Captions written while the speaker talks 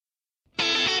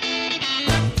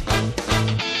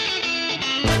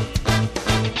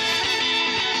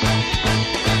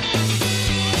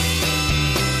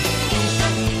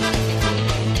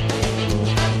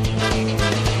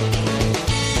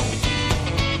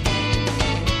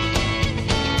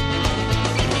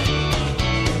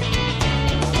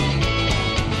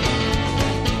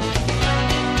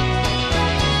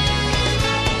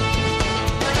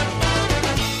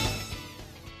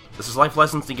Life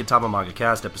Lessons in Gintama Manga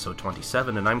Cast, episode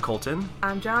 27, and I'm Colton.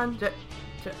 I'm John.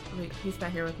 Wait, he's not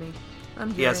here with me.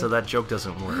 I'm Jay. Yeah, so that joke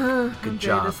doesn't work. Good I'm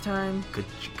job. Jay this time.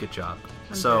 Good job.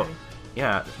 I'm so, Jay.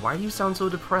 yeah, why do you sound so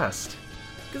depressed?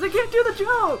 Because I can't do the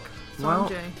joke! So I'm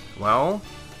Jay. Well,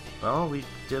 we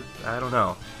did, I don't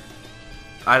know.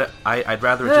 I'd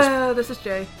rather just... This is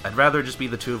Jay. I'd rather just be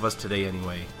the two of us today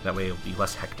anyway. That way it'll be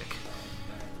less hectic.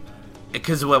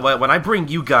 Because when I bring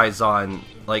you guys on,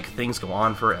 like, things go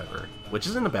on forever. Which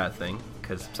isn't a bad thing,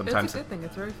 because sometimes... It's a good thing.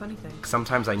 It's a very funny thing.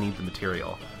 Sometimes I need the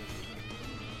material.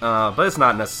 But it's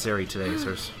not necessary today, so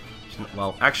there's...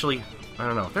 Well, actually, I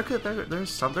don't know. There's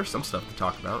some stuff to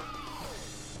talk about.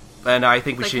 And I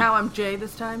think we should... Like how I'm Jay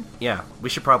this time? Yeah, we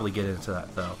should probably get into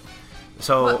that, though.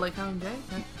 So... What, like how I'm Jay?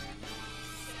 Huh?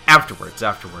 Afterwards.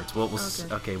 We'll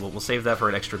Okay. we'll save that for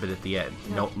an extra bit at the end.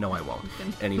 No. No, I won't.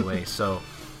 Anyway, so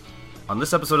on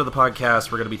this episode of the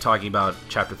podcast, we're going to be talking about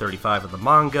Chapter 35 of the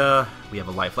manga. We have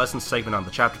a life lesson segment on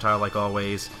the chapter title, like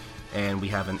always, and we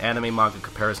have an anime manga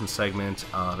comparison segment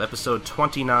of episode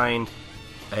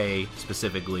 29A,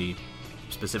 specifically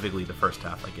the first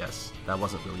half, I guess. That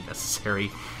wasn't really necessary,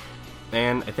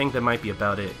 and I think that might be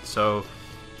about it. So,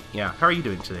 yeah, how are you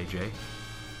doing today, Jay?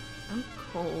 I'm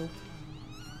cold.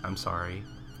 I'm sorry.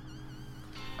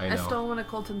 I know. I stole one of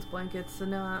Colton's blankets, so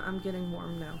now I'm getting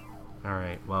warm now.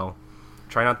 Alright, well,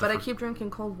 try not to... But I keep drinking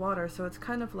cold water, so it's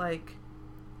kind of like...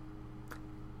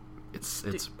 It's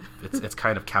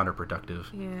kind of counterproductive.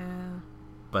 Yeah.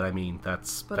 But I mean,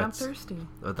 I'm thirsty.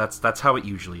 That's how it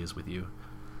usually is with you.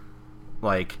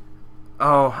 Like,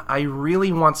 oh, I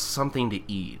really want something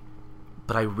to eat,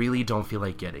 but I really don't feel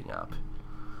like getting up.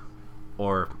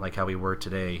 Or like how we were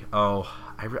today. Oh,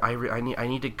 I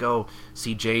need to go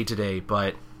see Jay today,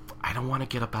 but I don't want to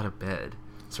get up out of bed.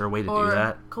 Is there a way to do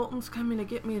that? Colton's coming to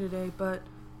get me today, but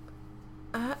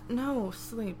no,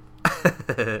 sleep.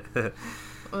 I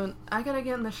gotta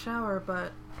get in the shower,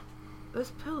 but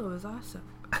this pillow is awesome.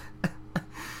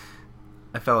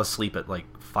 I fell asleep at like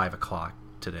 5 o'clock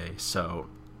today, so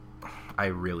I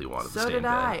really wanted to stay in bed. So did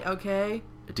I, okay?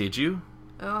 Did you?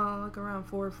 Oh, like around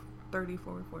 4:30,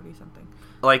 4:40 something.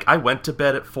 Like, I went to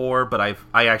bed at 4, but I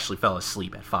actually fell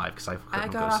asleep at 5 because I couldn't go to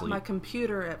sleep. I got off my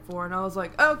computer at 4, and I was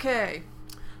like, okay,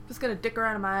 I'm just gonna dick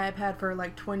around on my iPad for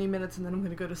like 20 minutes, and then I'm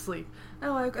gonna go to sleep.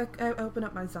 Oh, I open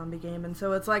up my zombie game, and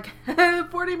so it's like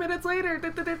 40 minutes later,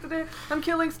 I'm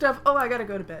killing stuff. Oh, I gotta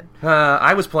go to bed.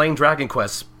 I was playing Dragon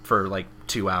Quest for like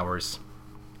 2 hours.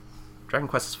 Dragon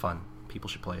Quest is fun. People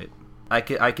should play it.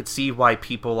 I could see why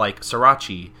people like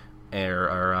Sriracha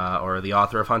or the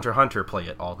author of Hunter x Hunter play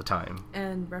it all the time.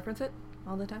 And reference it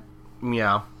all the time?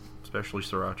 Yeah, especially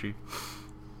Sriracha.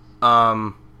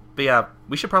 But yeah,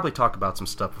 we should probably talk about some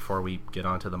stuff before we get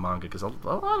onto the manga, because a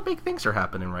lot of big things are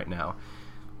happening right now.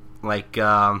 Like,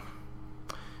 certain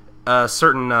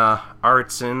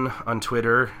Artson on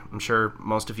Twitter, I'm sure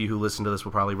most of you who listen to this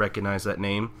will probably recognize that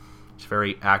name. She's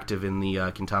very active in the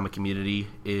Gintama community,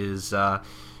 is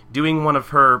doing one of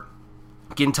her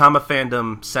Gintama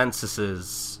fandom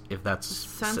censuses, if that's...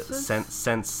 Census?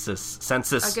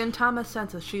 Census. A Gintama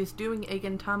census. She is doing a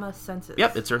Gintama census.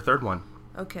 Yep, it's her third one.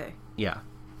 Okay. Yeah.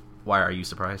 Why, are you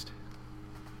surprised?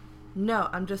 No,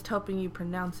 I'm just helping you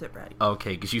pronounce it right.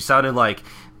 Okay, because you sounded like,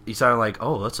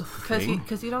 oh, that's a thing.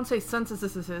 Because you don't say census,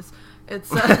 it's...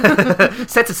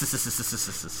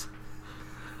 Census.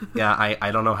 Yeah,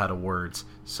 I don't know how to words,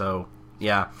 so,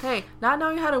 yeah. Hey, not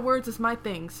knowing how to words is my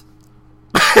things.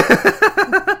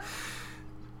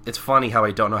 It's funny how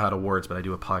I don't know how to words, but I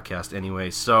do a podcast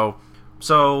anyway. So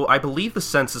I believe the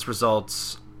census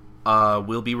results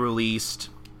will be released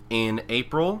in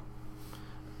April.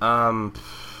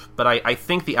 But I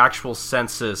think the actual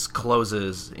census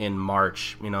closes in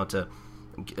March. You know, so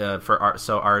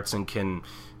Artson can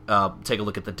take a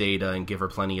look at the data and give her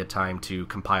plenty of time to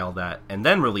compile that and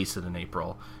then release it in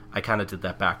April. I kind of did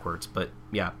that backwards, but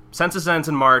yeah, census ends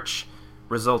in March.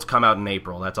 Results come out in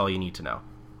April. That's all you need to know.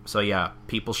 So yeah,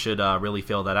 people should really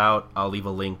fill that out. I'll leave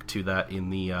a link to that in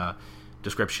the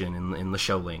description, in the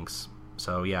show links.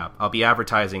 So yeah, I'll be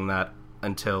advertising that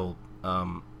until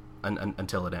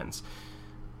it ends.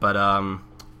 But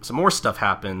some more stuff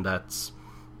happened that's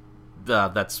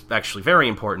actually very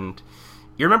important.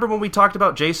 You remember when we talked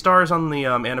about J-Stars on the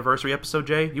anniversary episode,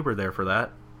 Jay? You were there for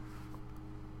that.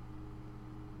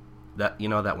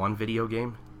 That one video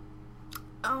game?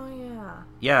 Oh, yeah.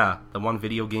 Yeah, the one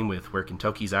video game where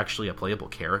Kentoki's actually a playable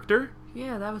character?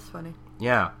 Yeah, that was funny.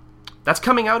 Yeah. That's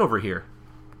coming out over here.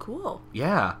 Cool.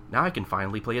 Yeah, now I can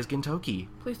finally play as Gintoki.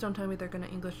 Please don't tell me they're going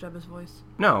to English dub his voice.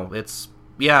 No, it's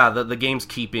the game's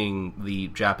keeping the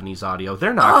Japanese audio.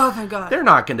 They're not. Oh, thank God. They're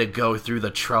not going to go through the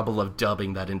trouble of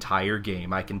dubbing that entire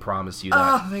game. I can promise you that.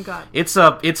 Oh, thank God.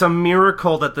 It's a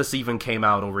miracle that this even came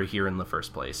out over here in the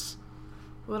first place.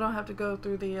 We don't have to go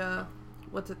through the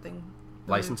what's it thing?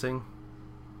 Licensing?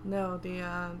 No,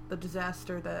 the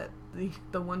disaster that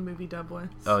the one movie dub was.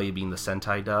 Oh, you mean the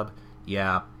Sentai dub?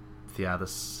 Yeah.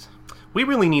 This. We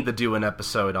really need to do an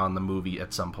episode on the movie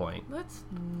at some point. Let's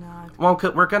not. Well,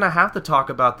 we're gonna have to talk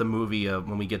about the movie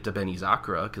when we get to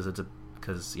Benizakura,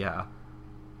 because yeah.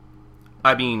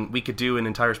 I mean, we could do an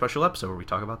entire special episode where we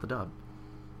talk about the dub.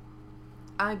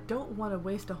 I don't want to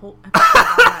waste a whole episode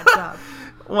on that dub.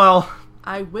 Well,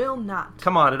 I will not.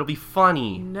 come on, it'll be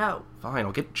funny. No. Fine,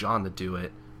 I'll get John to do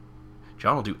it.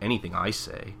 John will do anything I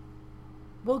say.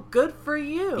 Well, good for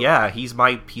you. Yeah, he's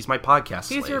my podcast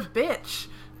slave. He's your bitch.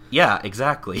 Yeah,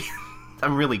 exactly.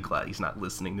 I'm really glad he's not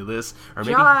listening to this. Or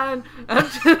maybe John.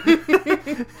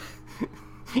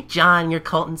 John, you're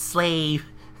Colton's slave.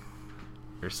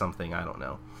 Or something, I don't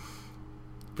know.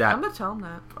 I'm gonna tell him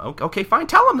that. Okay, fine,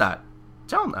 tell him that.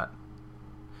 Tell him that.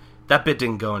 That bit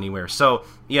didn't go anywhere. So,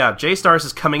 yeah, J-Stars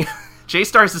is coming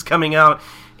J-Stars is coming out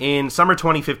in summer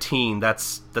 2015.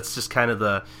 That's just kind of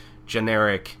the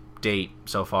generic date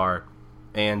so far.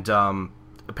 And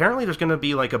apparently there's going to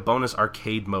be like a bonus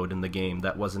arcade mode in the game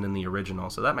that wasn't in the original,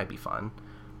 so that might be fun.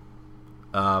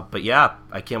 But yeah,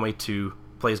 I can't wait to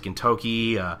play as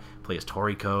Gintoki, play as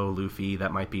Toriko, Luffy.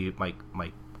 That might be my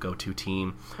go-to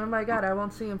team. Oh my God, I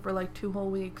won't see him for like 2 whole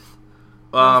weeks.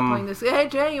 Playing this. Hey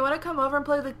Jay, you want to come over and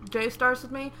play the J-Stars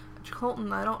with me?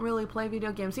 Colton, I don't really play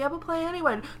video games. Yeah, but play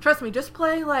anyway. Trust me, just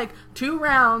play like 2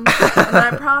 rounds, and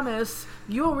I promise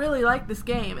you'll really like this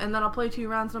game. And then I'll play 2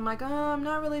 rounds, and I'm like, oh, I'm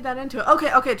not really that into it.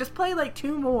 Okay, just play like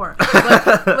 2 more.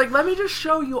 Like, let me just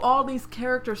show you all these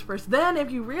characters first. Then,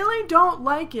 if you really don't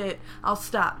like it, I'll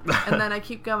stop. And then I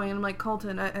keep going, and I'm like,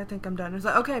 Colton, I think I'm done. He's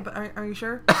like, okay, but are you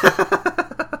sure?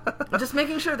 I'm just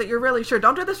making sure that you're really sure.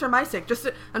 Don't do this for my sake. I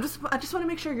just want to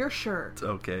make sure you're sure.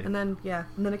 Okay. And then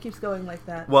it keeps going like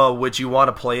that. Well, would you want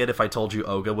to play it if I told you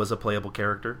Oga was a playable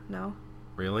character? No.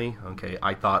 Really? Okay.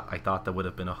 I thought that would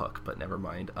have been a hook, but never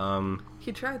mind.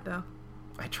 He tried though.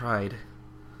 I tried.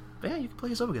 But yeah, you can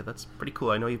play as Oga. That's pretty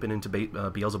cool. I know you've been into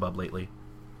Beelzebub lately.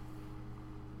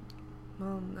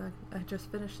 Well, I just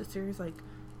finished the series like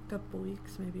a couple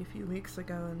weeks, maybe a few weeks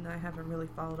ago, and I haven't really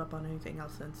followed up on anything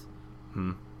else since.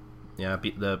 Yeah,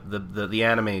 the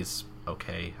anime's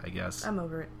okay, I guess. I'm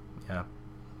over it. Yeah.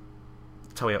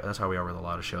 That's how we are with a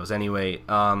lot of shows. Anyway,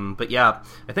 but yeah,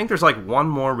 I think there's like one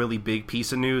more really big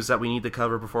piece of news that we need to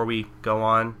cover before we go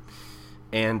on.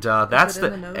 And that's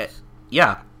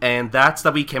yeah, and that's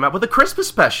that we came out with a Christmas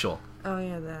special. Oh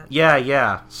yeah, that.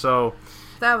 Yeah. So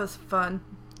that was fun.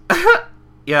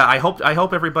 Yeah, I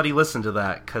hope everybody listened to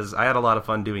that cuz I had a lot of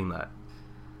fun doing that.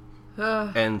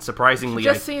 And surprisingly,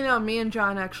 just so you know, me and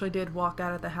John actually did walk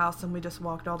out of the house, and we just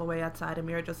walked all the way outside, and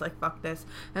we were just like, fuck this.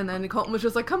 And then Colton was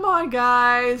just like, come on,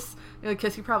 guys.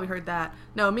 Because you probably heard that.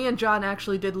 No, me and John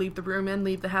actually did leave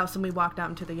the house, and we walked out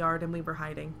into the yard, and we were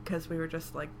hiding, because we were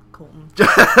just like, Colton.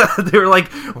 They were like,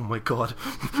 oh my God,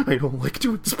 I don't like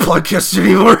doing this podcast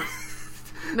anymore.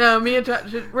 No, me and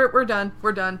John, we're done.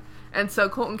 We're done. And so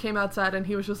Colton came outside, and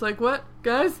he was just like, what?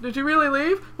 Guys, did you really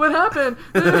leave? What happened?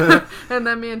 And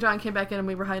then me and John came back in, and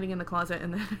we were hiding in the closet.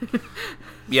 And then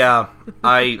yeah,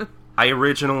 I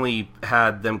originally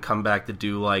had them come back to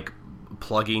do, like,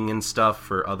 plugging and stuff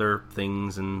for other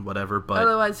things and whatever, but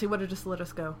otherwise he would have just let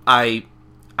us go. I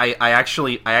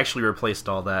actually replaced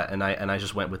all that, and I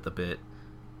just went with the bit.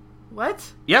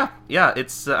 What? Yeah.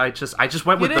 It's I just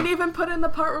went with. You didn't even put in the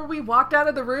part where we walked out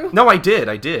of the room. No, I did.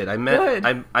 I meant.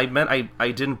 Good.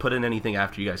 I didn't put in anything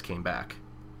after you guys came back.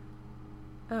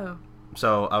 Oh.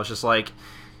 So I was just like,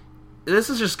 this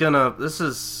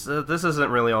isn't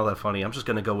really all that funny. I'm just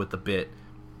gonna go with the bit.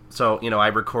 So I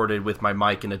recorded with my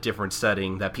mic in a different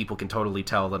setting that people can totally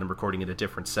tell that I'm recording in a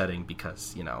different setting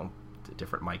because the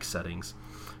different mic settings.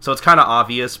 So it's kind of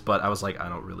obvious, but I was like, I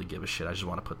don't really give a shit. I just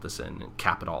want to put this in and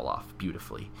cap it all off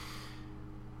beautifully.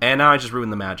 And now I just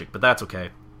ruined the magic, but that's okay.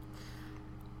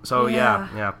 So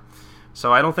yeah.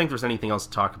 So I don't think there's anything else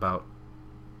to talk about.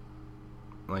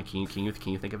 Like, can you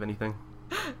think of anything?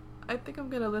 I think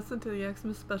I'm gonna listen to the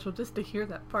Xmas special just to hear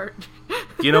that part.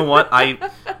 You know what?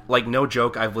 No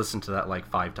joke, I've listened to that like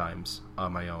 5 times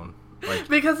on my own. Like,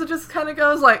 because it just kind of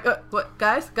goes like, what,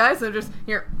 guys? They're just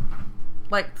here,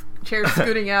 like, chairs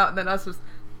scooting out, and then us just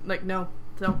like, no,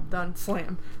 done,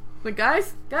 slam. Like,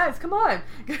 guys, come on.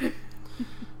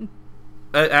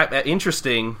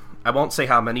 Interesting. I won't say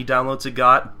how many downloads it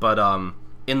got, but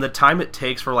in the time it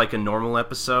takes for like a normal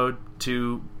episode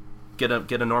to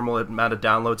get a normal amount of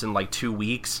downloads in like 2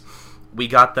 weeks. We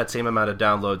got that same amount of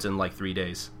downloads in like 3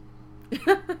 days.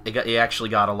 It actually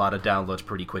got a lot of downloads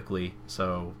pretty quickly.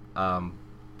 So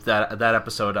that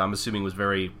episode, I'm assuming, was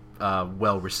very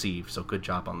well received. So good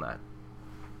job on that.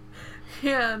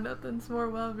 Yeah, nothing's more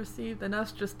well received than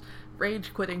us just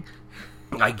rage quitting.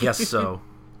 I guess so.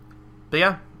 But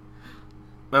yeah.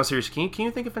 No, seriously, can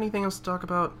you think of anything else to talk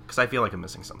about? Because I feel like I'm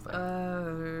missing something.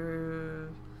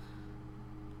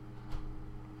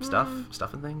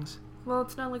 Stuff and things. Well,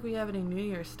 it's not like we have any New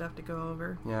Year's stuff to go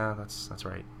over. Yeah, that's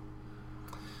right.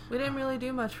 We didn't really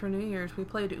do much for New Year's. We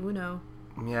played Uno.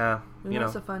 Yeah,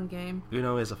 Uno's a fun game.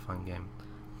 Uno is a fun game.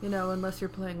 Unless you're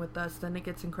playing with us, then it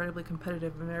gets incredibly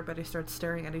competitive and everybody starts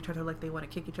staring at each other like they want to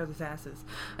kick each other's asses.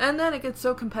 And then it gets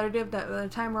so competitive that by the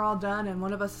time we're all done and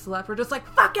one of us is left, we're just like,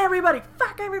 fuck everybody!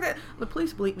 Fuck everything! The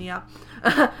police bleep me out.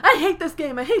 I hate this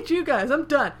game! I hate you guys! I'm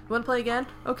done! You want to play again?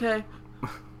 Okay.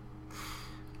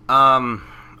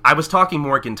 I was talking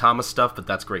more Gintama stuff, but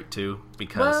that's great too,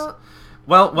 because...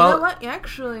 Well, you know what?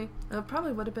 Actually, it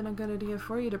probably would have been a good idea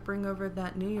for you to bring over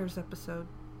that New Year's episode.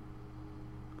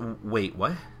 Wait,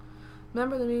 what?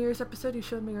 Remember the New Year's episode you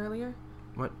showed me earlier?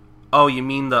 What? Oh, you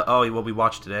mean what we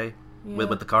watched today? Yeah.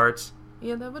 With the cards?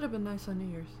 Yeah, that would have been nice on New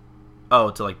Year's. Oh,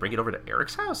 to like bring it over to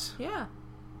Eric's house? Yeah.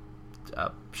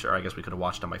 Sure, I guess we could have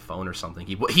watched on my phone or something.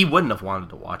 He wouldn't have wanted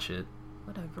to watch it.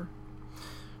 Whatever.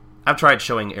 I've tried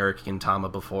showing Eric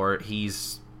Gintama before. He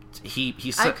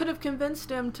I could have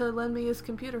convinced him to lend me his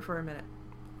computer for a minute.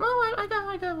 Well, I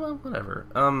got well, whatever.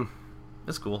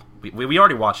 It's cool. We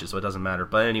already watched it, so it doesn't matter.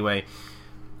 But anyway,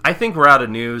 I think we're out of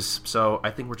news, so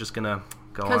I think we're just gonna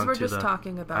go on to because we're just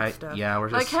talking about stuff. Yeah, we're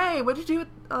just like, hey, what did you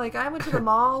like? I went to the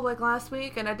mall like last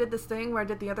week, and I did this thing where I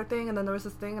did the other thing, and then there was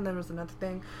this thing, and then there was another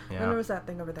thing, and then there was that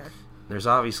thing over there. There's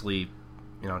obviously,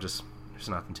 there's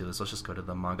nothing to this. Let's just go to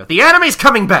the manga. The anime's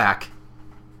coming back.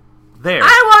 There. I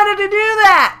wanted to do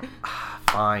that.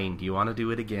 Fine. Do you want to do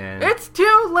it again? It's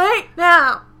too late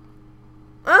now.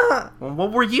 Well,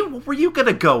 what were you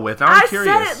gonna go with? I'm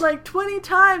curious. I said it like 20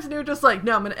 times, and you were just like,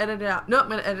 "No, I'm gonna edit it out. No, I'm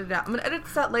gonna edit it out. I'm gonna edit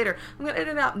this out later. I'm gonna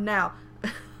edit it out now."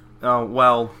 Oh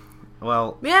well.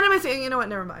 The anime's. You know what?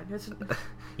 Never mind.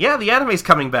 Yeah, the anime's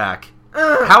coming back.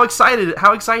 How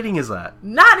exciting is that?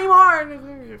 Not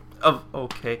anymore.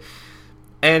 Okay.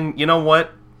 And you know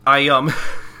what? I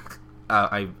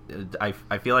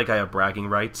feel like I have bragging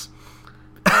rights.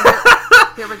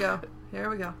 Here we go.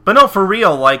 But no, for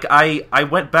real, like, I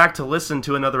went back to listen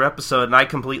to another episode, and I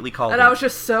completely called it. And I was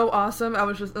just so awesome. I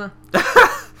was just...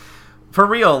 For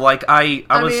real, like, I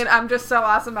mean, I'm just so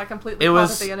awesome, I completely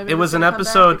called it. The enemy it was an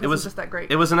episode... It was just that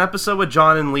great. It was an episode with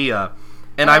John and Leah.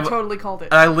 And I totally called it.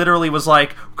 And I literally was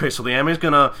like, okay, so the anime's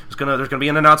there's gonna be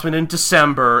an announcement in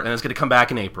December, and it's gonna come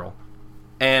back in April.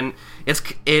 And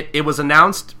it was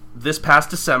announced this past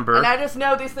December. And I just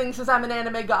know these things since I'm an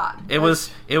anime god. It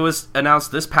was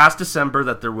announced this past December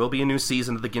that there will be a new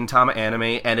season of the Gintama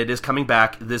anime, and it is coming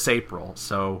back this April.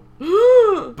 So,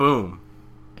 boom.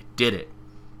 I did it.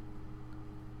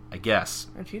 I guess.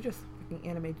 Aren't you just fucking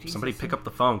anime Jesus? Somebody pick up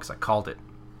the phone, because I called it.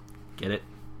 Get it?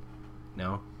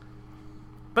 No?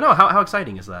 But no, how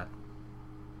exciting is that?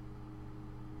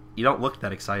 You don't look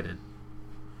that excited.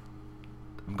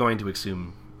 I'm going to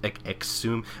assume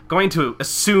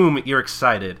you're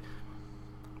excited.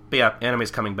 But yeah,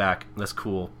 anime's coming back. That's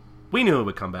cool. We knew it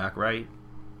would come back, right?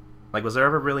 Like, was there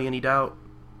ever really any doubt?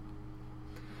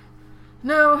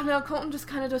 No, Colton just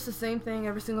kind of does the same thing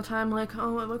every single time, like,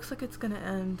 oh, it looks like it's gonna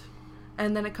end.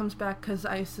 And then it comes back because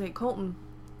I say, Colton,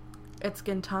 it's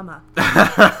Gintama.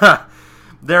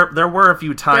 There were a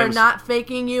few times... They're not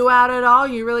faking you out at all?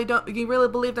 You really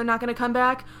believe they're not gonna come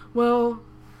back? Well,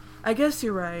 I guess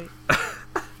you're right.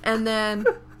 And then,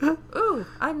 ooh,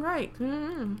 I'm right.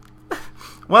 Mm-hmm.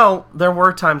 Well, there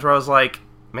were times where I was like,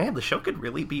 man, the show could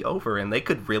really be over, and they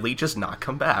could really just not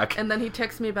come back. And then he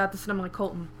texts me about this, and I'm like,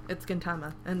 Colton, it's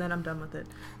Gintama. And then I'm done with it.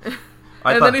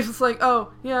 Then he's just like,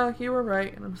 oh, yeah, you were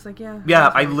right. And I'm just like, yeah. Yeah,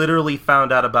 I right. Literally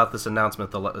found out about this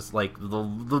announcement the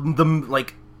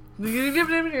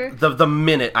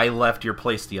minute I left your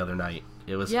place the other night.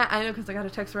 It was... Yeah, I know, because I got a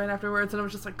text right afterwards, and I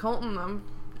was just like, Colton,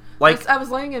 like, I was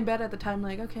laying in bed at the time,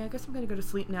 like, okay, I guess I'm gonna go to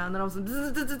sleep now. And then I was like,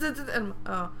 and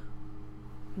oh,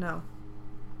 no.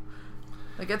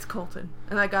 Like, it's Colton.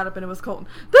 And I got up and it was Colton.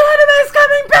 The anime's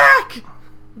coming back!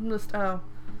 I'm just,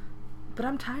 but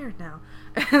I'm tired now.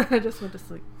 And I just went to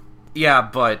sleep. Yeah,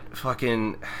 but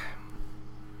fucking...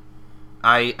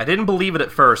 I didn't believe it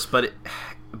at first, but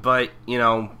you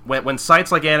know, when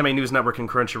sites like Anime News Network and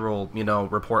Crunchyroll, you know,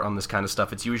 report on this kind of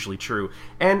stuff, it's usually true.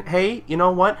 And hey, you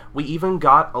know what? We even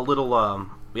got a little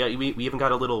We even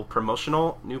got a little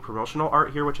new promotional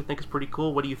art here, which I think is pretty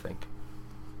cool. What do you think?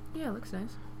 Yeah, it looks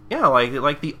nice. Yeah,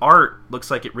 like the art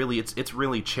looks like it's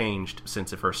really changed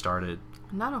since it first started.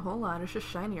 Not a whole lot. It's just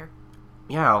shinier.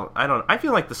 Yeah, I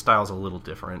feel like the style's a little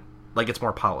different. Like it's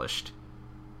more polished.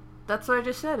 That's what I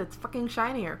just said. It's fucking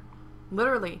shinier.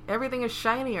 Literally, everything is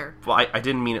shinier. Well, I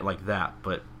didn't mean it like that,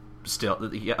 but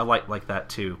still, yeah, I like that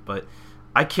too. But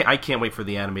I can't wait for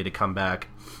the anime to come back.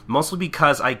 Mostly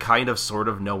because I kind of sort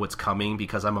of know what's coming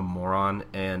because I'm a moron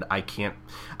and I can't.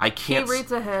 He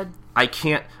reads ahead. I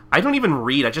don't even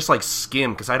read. I just like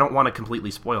skim because I don't want to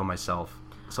completely spoil myself.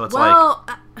 So it's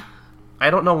I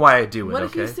don't know why I do it. What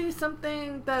if you see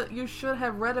something that you should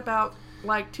have read about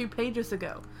like 2 pages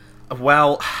ago?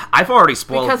 Well, I've already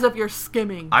spoiled because of your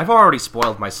skimming. I've already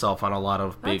spoiled myself on a lot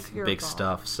of big fault.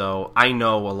 stuff, so I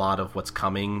know a lot of what's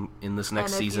coming in this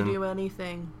next season. And if you do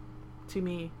anything to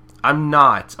me, I'm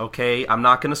not, okay? I'm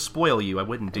not going to spoil you. I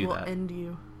wouldn't do that. I will end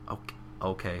you.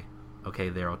 Okay,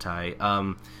 there,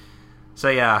 Otai. So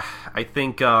yeah, I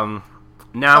think now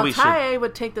we should. Otai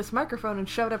would take this microphone and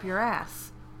shove it up your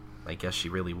ass. I guess she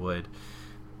really would.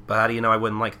 But how do you know I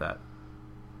wouldn't like that?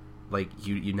 Like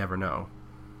you never know.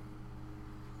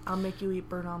 I'll make you eat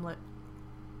burnt omelet.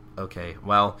 Okay,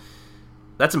 well,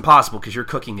 that's impossible because your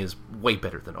cooking is way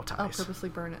better than Otai's. I'll purposely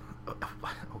burn it.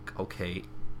 Okay.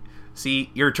 See,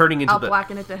 you're turning into I'll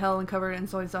blacken it to hell and cover it in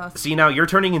soy sauce. See, now you're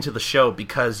turning into the show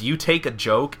because you take a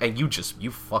joke and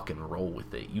you fucking roll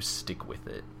with it. You stick with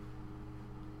it.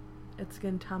 It's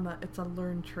Gintama. It's a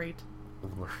learned trait.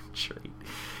 Learned trait.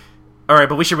 Alright,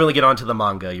 but we should really get on to the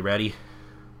manga. You ready?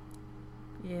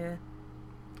 Yeah.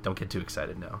 Don't get too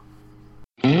excited now.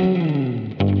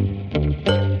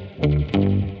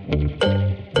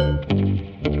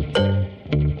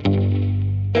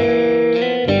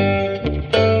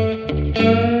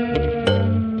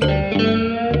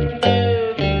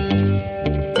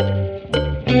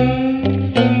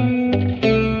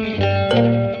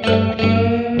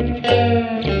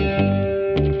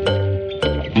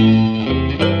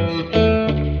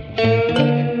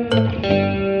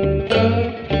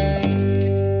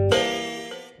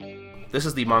 This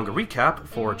is the manga recap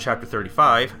for Chapter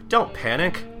 35. Don't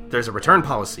panic, there's a return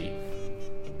policy.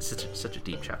 Such a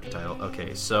deep chapter title.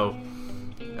 Okay, so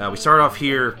we start off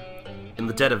here in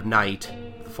the dead of night.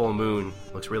 The full moon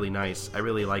looks really nice. I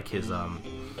really like his I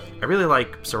really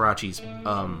like Sorachi's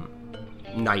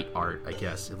night art, I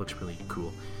guess. It looks really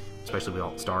cool, especially with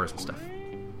all the stars and stuff.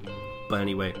 But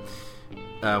anyway,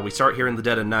 we start here in the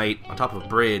dead of night on top of a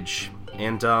bridge,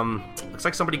 and looks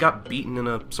like somebody got beaten in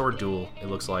a sword duel. It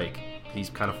looks like he's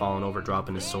kind of fallen over,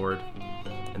 dropping his sword,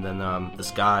 and then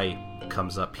this guy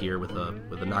comes up here with a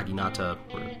naginata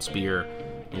or spear.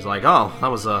 He's like, "Oh, that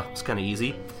was it's kind of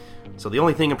easy. So the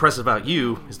only thing impressive about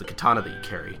you is the katana that you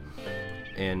carry."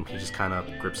 And he just kind of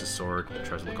grips his sword and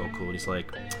tries to look all cool. And he's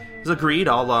like, "It's agreed.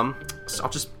 I'll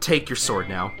just take your sword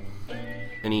now."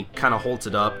 And he kind of holds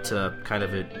it up to kind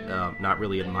of not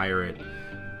really admire it,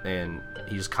 and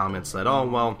he just comments that, "Oh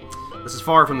well, this is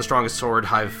far from the strongest sword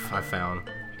I've found.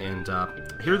 And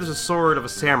here there's a sword of a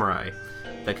samurai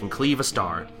that can cleave a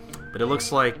star. But it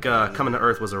looks like coming to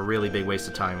Earth was a really big waste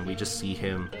of time. We just see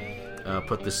him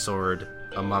put this sword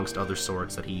amongst other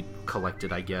swords that he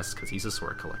collected, I guess, because he's a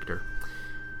sword collector.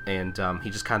 And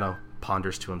he just kind of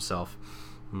ponders to himself,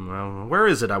 well, where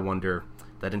is it, I wonder,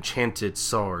 that enchanted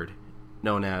sword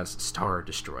known as Star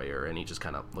Destroyer? And he just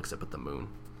kind of looks up at the moon.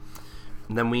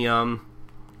 And then we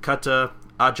cut to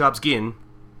Oddjob's Gin.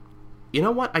 You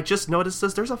know what? I just noticed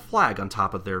this. There's a flag on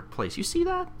top of their place. You see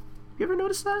that? You ever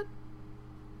noticed that?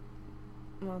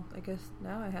 Well, I guess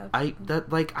now I have.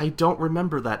 I don't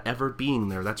remember that ever being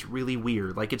there. That's really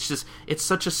weird. Like, it's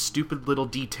such a stupid little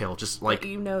detail. Just like that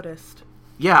you noticed.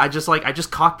 Yeah, I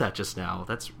just caught that just now.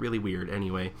 That's really weird.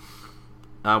 Anyway,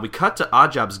 we cut to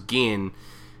Oddjob's Gin.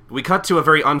 We cut to a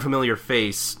very unfamiliar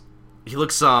face. He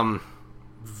looks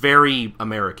very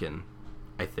American.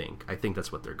 I think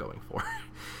that's what they're going for.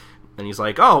 And he's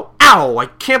like, "Oh, ow, I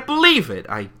can't believe it.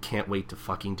 I can't wait to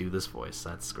fucking do this voice.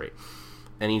 That's great."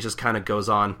 And he just kind of goes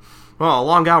on, "Well,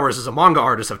 long hours as a manga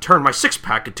artist have turned my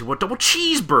six-pack into a double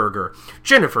cheeseburger.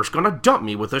 Jennifer's gonna dump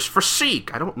me with this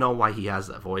physique." I don't know why he has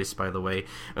that voice, by the way.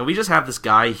 And we just have this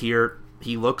guy here.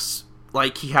 He looks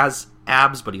like he has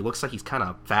abs, but he looks like he's kind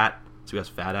of fat. So he has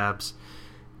fat abs.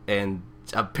 And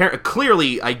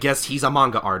clearly, I guess he's a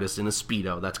manga artist in a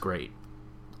Speedo. That's great.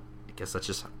 I guess that's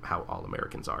just how all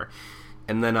Americans are.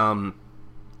 And then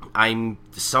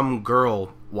some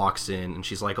girl walks in and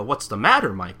she's like, "Oh, what's the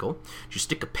matter, Michael? Did you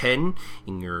stick a pen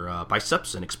in your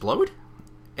biceps and explode?"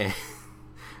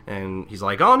 And he's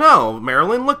like, "Oh no,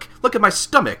 Marilyn, look at my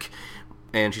stomach."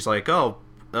 And she's like, "Oh,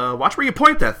 watch where you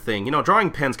point that thing.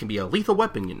 Drawing pens can be a lethal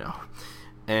weapon,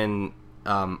 And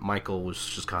Michael was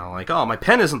just kind of like, oh, my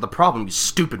pen isn't the problem, you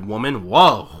stupid woman.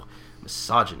 Whoa,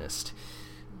 misogynist.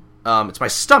 It's my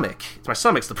stomach. It's my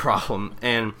stomach's the problem.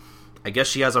 And I guess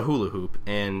she has a hula hoop,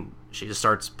 and she just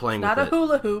starts playing with it. Not a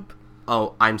hula hoop.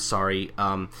 Oh, I'm sorry.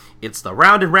 It's the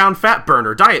round and round fat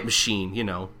burner diet machine,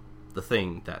 the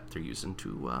thing that they're using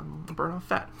to burn off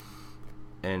fat.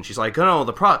 And she's like, no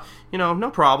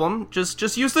problem.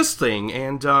 Just use this thing,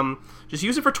 and just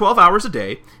use it for 12 hours a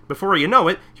day. Before you know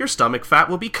it, your stomach fat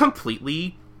will be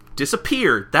completely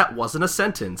disappeared. That wasn't a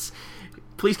sentence.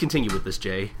 Please continue with this,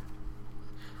 Jay.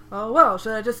 Oh, well,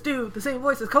 should I just do the same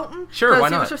voice as Colton? Sure, why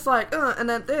not? He was just like, and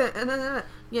then.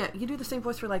 Yeah, you do the same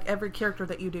voice for, like, every character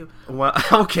that you do. Well,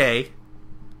 okay.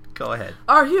 Go ahead.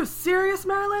 Are you serious,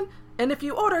 Marilyn? And if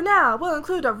you order now, we'll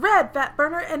include a red fat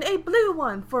burner and a blue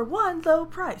one for one low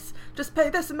price. Just pay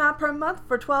this amount per month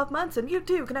for 12 months, and you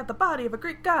too can have the body of a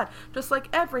Greek god, just like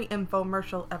every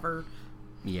infomercial ever.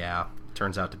 Yeah,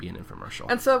 turns out to be an infomercial.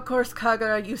 And so, of course,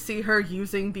 Kagura, you see her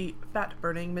using the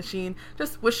fat-burning machine.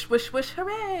 Just wish, wish, wish,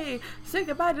 hooray! Say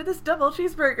goodbye to this double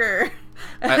cheeseburger.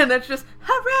 And it's just,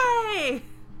 hooray!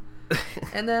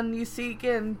 And then you see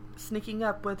Gin sneaking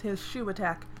up with his shoe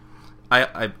attack.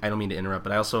 I don't mean to interrupt,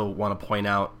 but I also want to point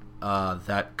out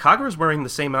that Kagura's wearing the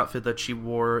same outfit that she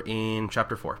wore in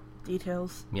Chapter 4.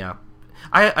 Details. Yeah.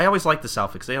 I always like this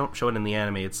outfit because they don't show it in the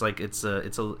anime. It's like it's a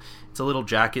little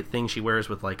jacket thing she wears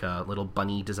with like a little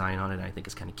bunny design on it. And I think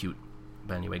it's kind of cute.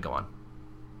 But anyway, go on.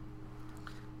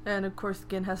 And of course,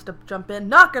 Gin has to jump in.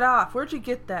 Knock it off! Where'd you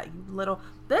get that, you little...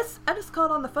 This? I just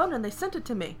called on the phone and they sent it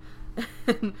to me.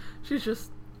 And she's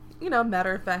just,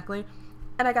 matter-of-factly.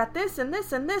 And I got this and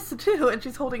this and this too. And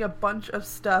she's holding a bunch of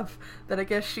stuff that I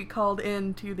guess she called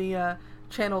in to the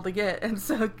channel to get. And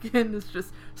so Gin is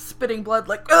just spitting blood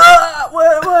like,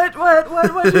 what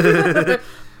did you do?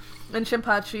 And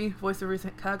Shinpachi, voice of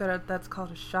recent Kagura, that's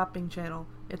called a shopping channel.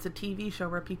 It's a TV show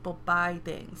where people buy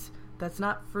things. That's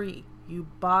not free. You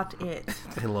bought it.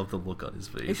 I love the look on his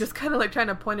face. He's just kind of like trying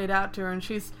to point it out to her, and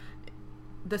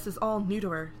this is all new to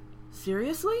her.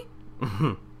 Seriously?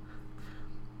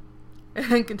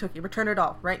 And Kentucky, return it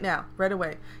all, right now, right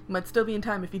away. You might still be in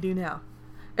time if you do now.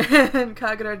 And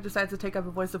Kagura decides to take up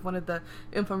the voice of one of the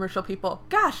infomercial people.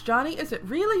 Gosh, Johnny, is it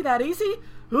really that easy?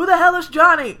 Who the hell is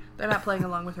Johnny? They're not playing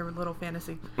along with her little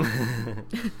fantasy.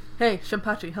 Hey,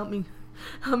 Shinpachi, help me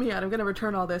out. I'm going to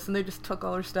return all this. And they just took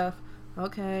all her stuff.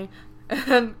 Okay.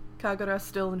 And Kagura's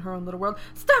still in her own little world.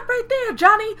 Stop right there,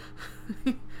 Johnny!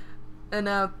 And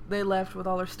now they left with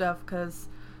all her stuff because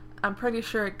I'm pretty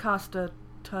sure it cost a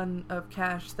ton of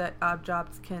cash that odd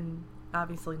jobs can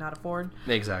obviously not afford.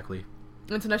 Exactly.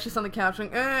 And so now she's on the couch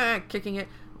and kicking it.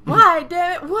 Why,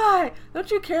 damn it, why? Don't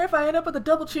you care if I end up with a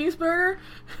double cheeseburger?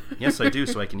 Yes, I do,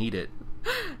 so I can eat it.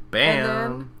 Bam!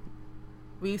 And then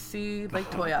we see Lake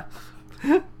Toya.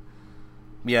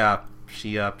 Yeah,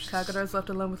 she Kagura's left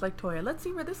alone with Lake Toya. Let's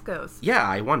see where this goes. Yeah,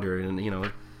 I wonder,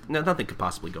 and nothing could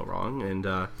possibly go wrong.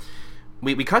 And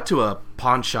we cut to a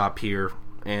pawn shop here,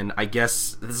 and I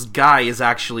guess this guy is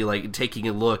actually like taking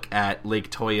a look at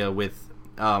Lake Toya with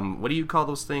what do you call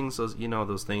those things? Those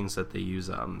things that they use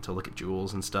to look at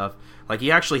jewels and stuff. Like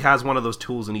he actually has one of those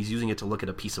tools, and he's using it to look at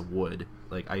a piece of wood.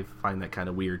 Like I find that kind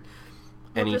of weird.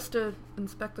 Well, just to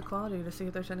inspect the quality to see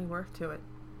if there's any worth to it.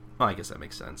 Well, I guess that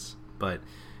makes sense. But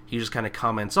he just kind of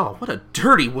comments, "Oh, what a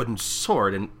dirty wooden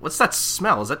sword! And what's that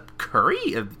smell? Is that curry?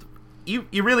 You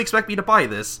really expect me to buy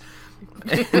this?"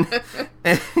 and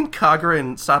Kagura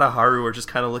and Sadaharu are just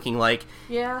kind of looking like,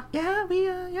 I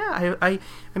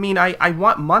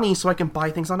want money so I can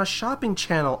buy things on a shopping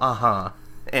channel.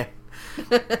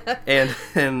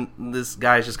 And this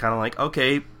guy's just kind of like,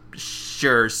 okay,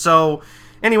 sure. So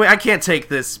anyway, I can't take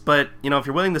this, but if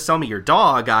you're willing to sell me your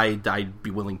dog, I'd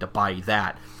be willing to buy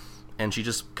that. And she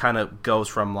just kind of goes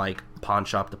from like pawn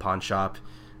shop to pawn shop.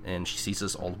 And she sees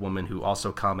this old woman who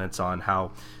also comments on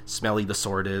how smelly the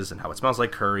sword is and how it smells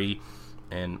like curry.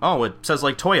 And, it says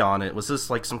like Toya on it. Was this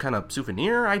like some kind of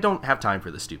souvenir? I don't have time for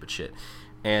this stupid shit.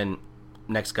 And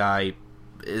next guy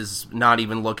is not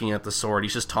even looking at the sword.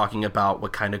 He's just talking about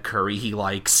what kind of curry he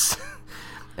likes.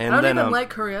 And I don't even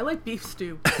like curry. I like beef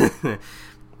stew. And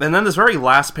then this very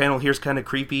last panel here is kind of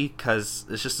creepy because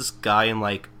it's just this guy in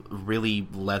like really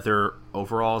leather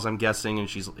overalls, I'm guessing, and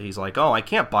he's like, "Oh, I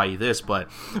can't buy you this, but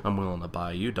I'm willing to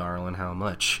buy you, darling. How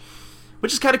much?"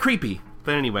 Which is kind of creepy,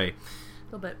 but anyway, a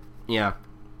little bit. Yeah,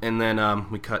 and then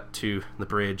we cut to the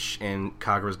bridge, and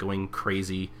Kagura's going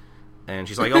crazy And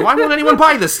she's like, oh, why won't anyone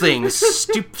buy this thing? This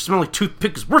stupid, smelly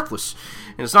toothpick is worthless.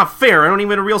 And it's not fair. I don't even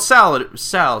get a real salad. And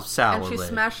she's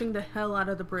smashing the hell out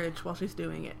of the bridge while she's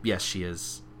doing it. Yes, she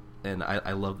is. And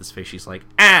I love this face. She's like,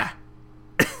 ah!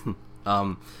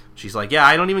 She's like, yeah,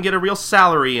 I don't even get a real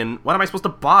salary, and what am I supposed to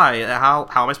buy? How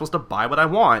am I supposed to buy what I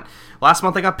want? Last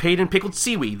month I got paid in pickled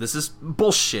seaweed. This is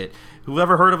bullshit. Who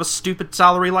ever heard of a stupid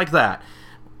salary like that?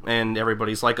 And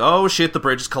everybody's like, oh shit, the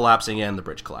bridge is collapsing, and the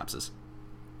bridge collapses.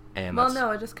 And well,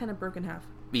 no, it just kind of broke in half.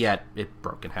 Yeah, it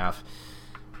broke in half.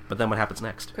 But then what happens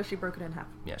next? Because she broke it in half.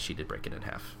 Yeah, she did break it in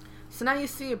half. So now you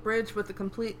see a bridge with a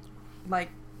complete,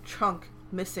 chunk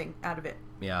missing out of it.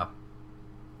 Yeah.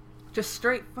 Just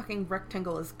straight fucking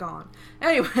rectangle is gone.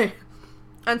 Anyway,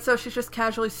 and so she's just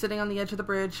casually sitting on the edge of the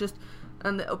bridge, just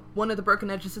on one of the broken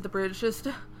edges of the bridge, just,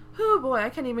 oh boy, I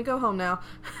can't even go home now.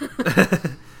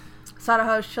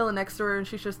 Sadaharu's chilling next to her, and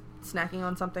she's just snacking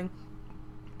on something.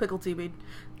 Pickled seaweed.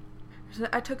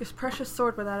 I took his precious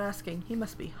sword without asking. He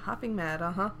must be hopping mad,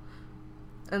 uh-huh.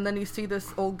 And then you see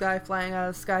this old guy flying out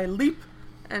of the sky leap,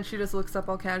 and she just looks up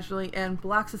all casually and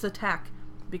blocks his attack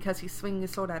because he's swinging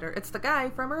his sword at her. It's the guy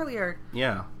from earlier.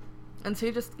 Yeah. And so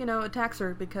he just, attacks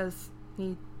her because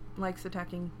he likes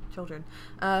attacking children.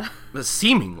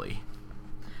 Seemingly.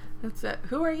 That's it.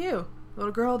 Who are you?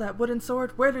 Little girl, that wooden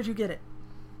sword, where did you get it?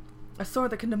 A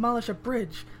sword that can demolish a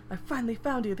bridge. I finally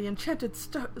found you, the enchanted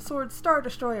sword Star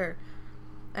Destroyer.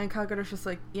 And Kagura's just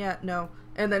like, yeah, no.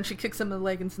 And then she kicks him in the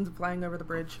leg and sends him flying over the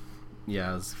bridge.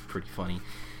 Yeah, it's pretty funny.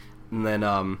 And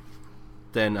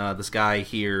then this guy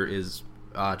here is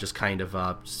just kind of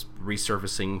just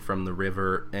resurfacing from the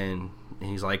river, and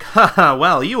he's like, haha,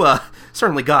 well, you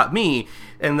certainly got me.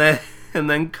 And then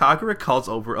Kagura calls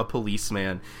over a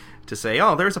policeman to say,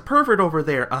 oh, there's a pervert over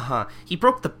there. He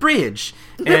broke the bridge.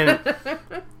 And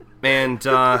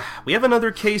we have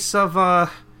another case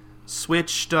of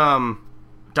switched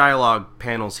dialogue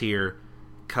panels here,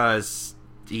 cause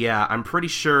yeah, I'm pretty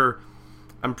sure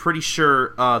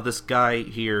this guy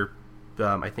here,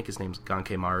 I think his name's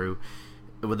Gankemaru,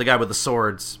 with the guy with the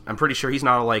swords, I'm pretty sure he's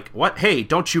not like, what? Hey,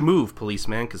 don't you move,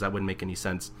 policeman, because that wouldn't make any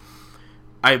sense.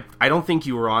 I don't think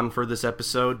you were on for this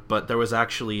episode, but there was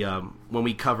actually when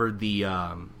we covered the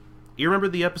you remember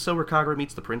the episode where Kagura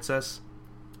meets the princess?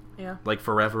 Yeah. Like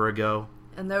forever ago.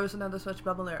 And there was another such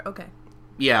bubble there. Okay.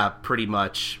 Yeah, pretty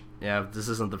much. Yeah, this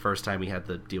isn't the first time we had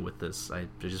to deal with this. I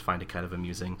just find it kind of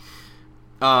amusing.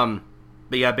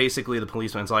 But yeah, basically the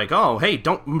policeman's like, "Oh, hey,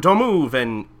 don't move,"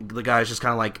 and the guy's just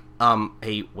kind of like,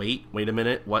 "Hey, wait a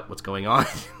minute, what's going on?"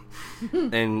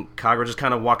 And Kagura just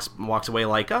kind of walks away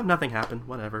like, "Oh, nothing happened,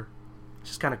 whatever."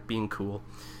 Just kind of being cool.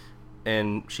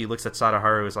 And she looks at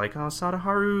Sadaharu, is like, "Oh,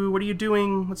 Sadaharu, what are you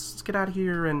doing? Let's get out of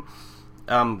here." And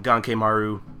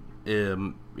Gankemaru,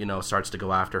 starts to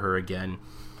go after her again.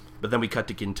 But then we cut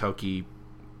to Gintoki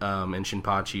and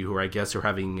Shinpachi, who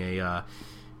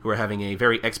are having a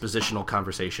very expositional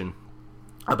conversation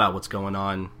about what's going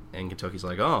on. And Gintoki's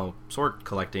like, "Oh, sword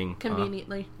collecting."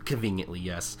 Conveniently,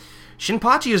 yes.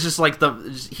 Shinpachi is just like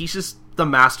he's just the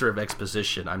master of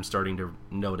exposition. I'm starting to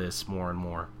notice more and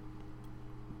more.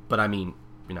 But I mean,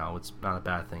 it's not a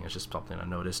bad thing. It's just something I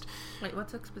noticed. Wait,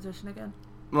 what's exposition again?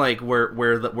 Like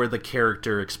where the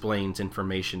character explains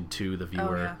information to the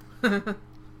viewer. Oh, yeah.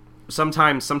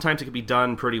 Sometimes it can be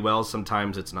done pretty well.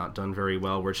 Sometimes it's not done very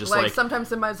well. Where it's just like sometimes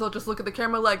they might as well just look at the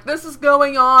camera like, this is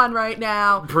going on right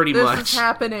now. Pretty much. This is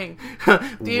happening.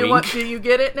 Do you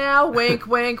get it now? Wink,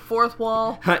 wink, fourth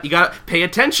wall. You gotta pay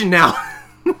attention now.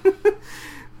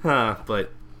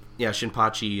 But yeah,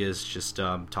 Shinpachi is just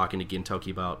talking to Gintoki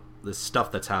about this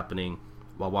stuff that's happening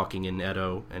while walking in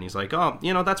Edo, and he's like, "Oh,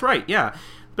 that's right. Yeah,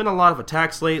 been a lot of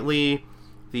attacks lately.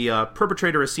 The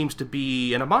perpetrator seems to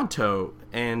be an Amanto,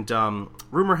 and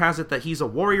rumor has it that he's a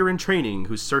warrior in training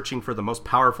who's searching for the most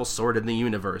powerful sword in the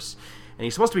universe. And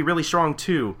he's supposed to be really strong,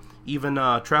 too. Even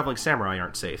traveling samurai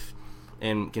aren't safe."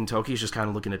 And Gintoki's just kind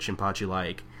of looking at Shinpachi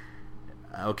like,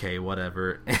 okay,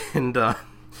 whatever. And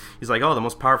he's like, "Oh, the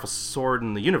most powerful sword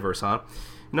in the universe, huh?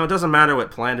 It doesn't matter what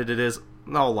planet it is.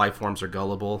 All life forms are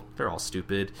gullible. They're all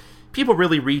stupid. People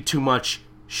really read too much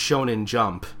Shonen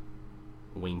Jump."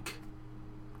 Wink.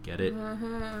 Get it?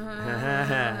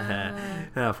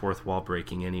 Fourth wall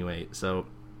breaking anyway. So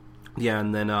yeah,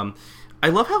 and then I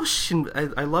love how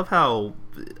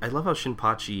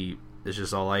Shinpachi is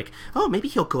just all like, "Oh, maybe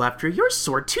he'll go after your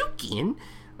sword too, Gin."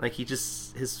 Like I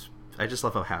just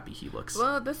love how happy he looks.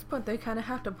 Well, at this point they kind of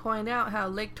have to point out how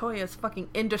Lake Toya is fucking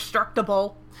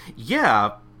indestructible.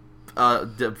 Yeah.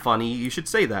 Funny you should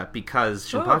say that, because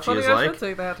Shinpachi is like, I should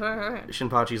say that.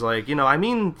 Shinpachi's like, I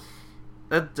mean,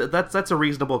 That's a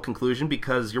reasonable conclusion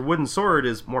because your wooden sword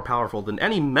is more powerful than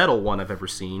any metal one I've ever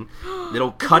seen.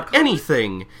 It'll cut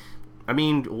anything. I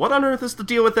mean, what on earth is the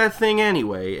deal with that thing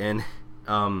anyway? And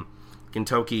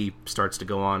Gintoki starts to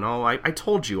go on, I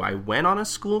told you, I went on a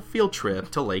school field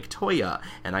trip to Lake Toya,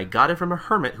 and I got it from a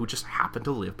hermit who just happened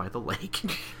to live by the lake.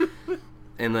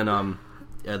 And then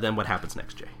what happens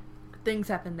next, Jay? Things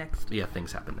happen next. Yeah,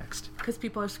 things happen next. Because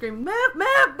people are screaming, move,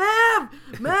 move, move,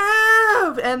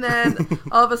 move! And then,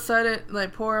 all of a sudden,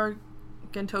 like, poor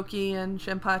Gintoki and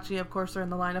Shinpachi, of course, are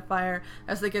in the line of fire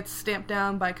as they get stamped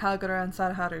down by Kagura and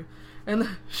Sadaharu. And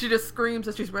she just screams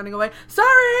as she's running away,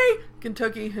 sorry!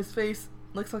 Gintoki, his face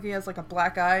looks like he has, like, a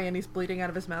black eye, and he's bleeding out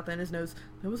of his mouth and his nose.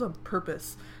 That was on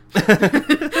purpose.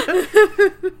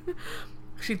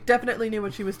 She definitely knew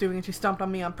what she was doing, and she stomped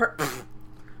on me on purpose.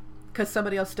 Because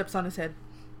somebody else steps on his head.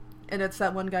 And it's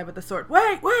that one guy with the sword.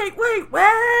 Wait!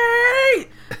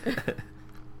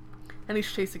 And he's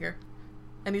chasing her.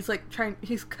 And he's like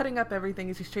he's cutting up everything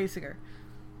as he's chasing her.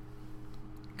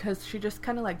 Because she just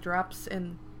kind of like drops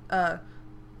in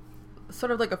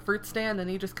sort of like a fruit stand, and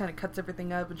he just kind of cuts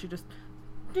everything up, and she just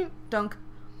dunk.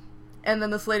 And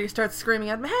then this lady starts screaming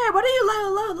at him, hey, what are you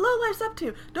low-lifes up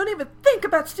to? Don't even think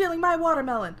about stealing my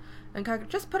watermelon. And Kagura,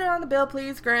 just put it on the bill,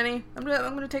 please, Granny. I'm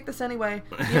gonna take this anyway.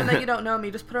 Even though you don't know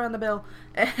me, just put it on the bill.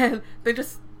 And they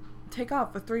just take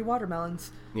off with 3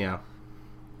 watermelons. Yeah.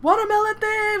 Watermelon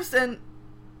thieves! And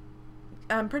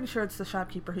I'm pretty sure it's the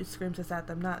shopkeeper who screams this at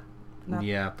them, not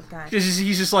the guy.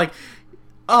 He's just like,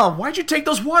 oh, why'd you take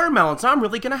those watermelons? I'm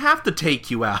really gonna have to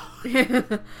take you out.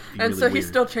 And really so he's weird.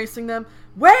 still chasing them.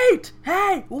 Wait!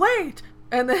 Hey, wait!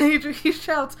 And then he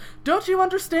shouts, don't you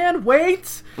understand?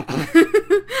 Wait!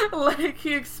 Like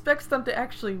he expects them to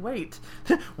actually wait.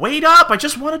 Wait up! I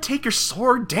just want to take your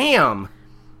sword, damn!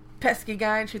 Pesky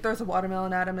guy, and she throws a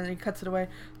watermelon at him, and he cuts it away.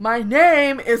 My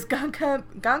name is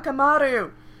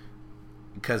Gankamaru!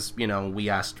 Because, we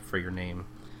asked for your name.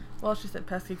 Well, she said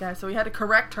pesky guy, so we had to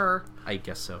correct her. I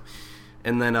guess so.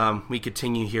 And then we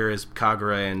continue here as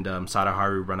Kagura and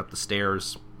Sadaharu run up the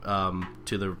stairs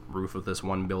to the roof of this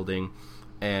one building.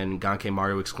 And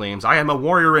Gankamaru exclaims, I am a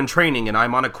warrior in training, and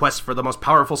I'm on a quest for the most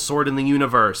powerful sword in the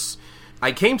universe.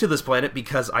 I came to this planet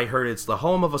because I heard it's the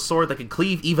home of a sword that can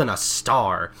cleave even a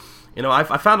star.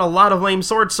 I found a lot of lame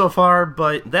swords so far,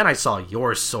 but then I saw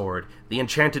your sword, the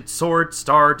enchanted sword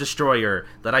Star Destroyer,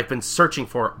 that I've been searching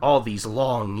for all these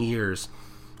long years.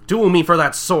 Duel me for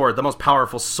that sword. The most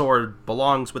powerful sword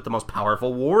belongs with the most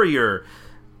powerful warrior.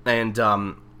 And,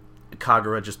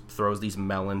 Kagura just throws these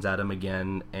melons at him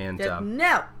again, and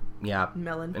no, yeah,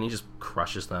 melon, and he just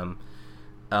crushes them.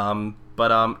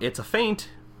 But it's a feint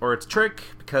or it's a trick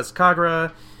because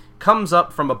Kagura comes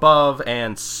up from above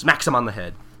and smacks him on the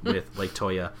head with Lake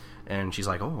Toya, and she's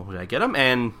like, "Oh, did I get him?"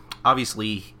 And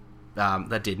obviously,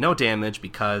 that did no damage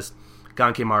because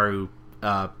Gankamaru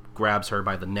grabs her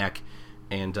by the neck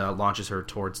and launches her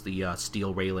towards the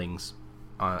steel railings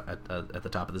at the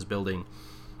top of this building.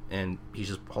 And he's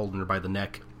just holding her by the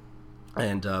neck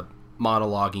and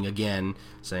monologuing again,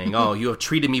 saying, oh, you have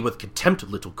treated me with contempt,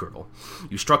 little girl.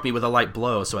 You struck me with a light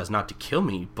blow so as not to kill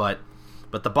me, but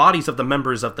the bodies of the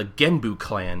members of the Genbu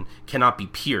clan cannot be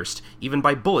pierced. Even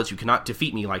by bullets, you cannot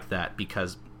defeat me like that,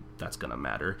 because that's gonna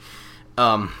matter.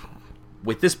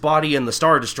 With this body and the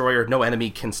Star Destroyer, no enemy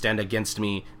can stand against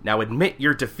me. Now admit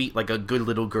your defeat like a good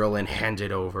little girl and hand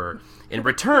it over. In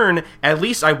return, at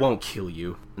least I won't kill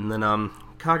you. And then,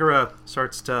 Kagura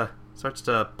starts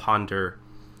to ponder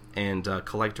and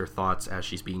collect her thoughts as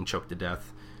she's being choked to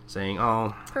death, saying,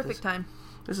 oh, perfect time.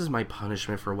 This is my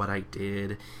punishment for what I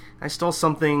did. I stole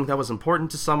something that was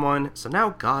important to someone, so now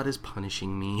God is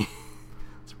punishing me.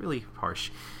 It's really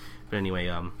harsh. But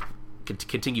anyway,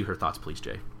 continue her thoughts, please,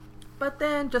 Jay. But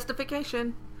then,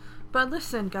 justification. But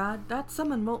listen, God, that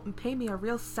someone won't pay me a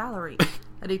real salary,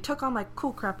 and he took all my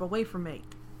cool crap away from me.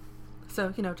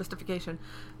 So, justification.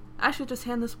 I should just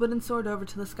hand this wooden sword over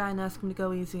to this guy and ask him to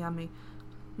go easy on me.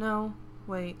 No,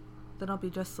 wait, then I'll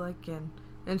be just like Gin.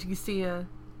 And you see a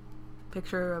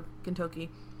picture of Gintoki.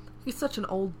 He's such an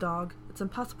old dog, it's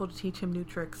impossible to teach him new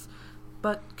tricks.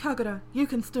 But, Kagura, you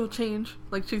can still change.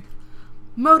 Like, she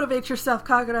motivates yourself,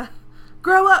 Kagura.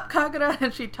 Grow up, Kagura!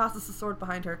 And she tosses the sword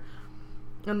behind her.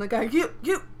 And the guy,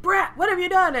 you brat, what have you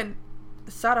done? And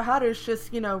Sadaharu's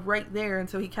just, right there, and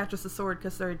so he catches the sword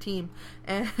because they're a team.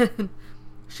 And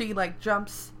she,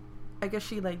 jumps. I guess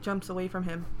she, jumps away from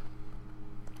him.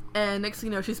 And next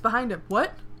thing you know, she's behind him.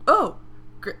 What? Oh!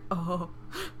 Oh.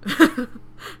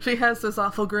 She has this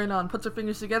awful grin on, puts her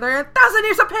fingers together, and 1,000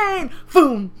 years of pain!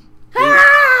 Boom!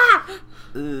 Ah!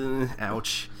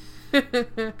 Ouch.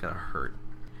 Gotta hurt.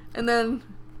 And then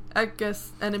I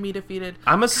guess enemy defeated.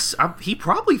 He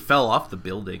probably fell off the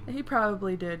building. He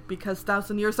probably did, because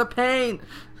 1,000 years of pain.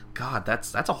 God,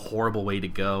 that's a horrible way to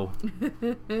go.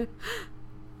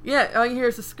 Yeah, all you hear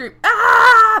is a scream.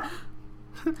 Ah!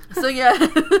 So yeah,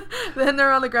 then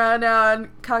they're on the ground now,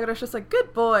 and Kagura's just like,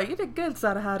 good boy, you did good,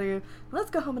 Sadaharu.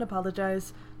 Let's go home and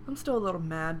apologize. I'm still a little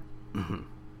mad. Mm-hmm.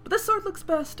 But this sword looks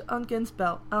best on Gin's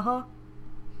belt. Uh-huh.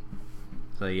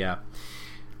 So yeah.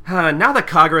 Now that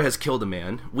Kagura has killed a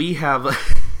man, we have...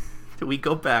 we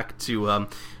go back to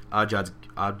Odd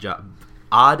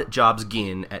Jobs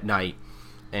Gin at night.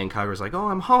 And Kagura's like, oh,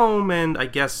 I'm home, and I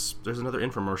guess there's another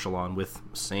infomercial on with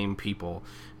same people.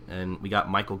 And we got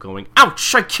Michael going,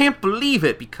 ouch, I can't believe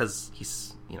it, because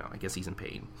he's, I guess he's in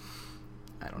pain.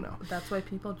 I don't know. That's why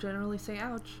people generally say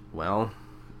ouch. Well,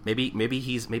 maybe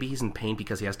he's in pain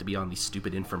because he has to be on these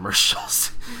stupid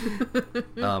infomercials.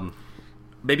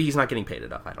 Maybe he's not getting paid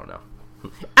enough, I don't know.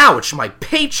 Ouch, my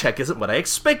paycheck isn't what I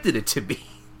expected it to be.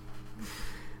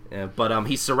 But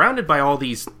he's surrounded by all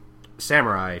these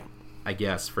samurai, I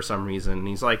guess, for some reason. And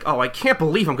he's like, oh, I can't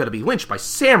believe I'm going to be lynched by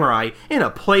samurai in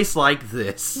a place like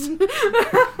this.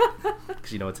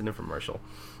 Because, it's an infomercial.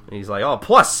 And he's like, oh,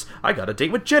 plus, I got a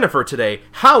date with Jennifer today.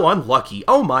 How unlucky.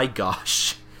 Oh, my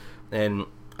gosh. And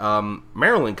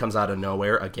Marilyn comes out of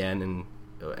nowhere again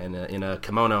in a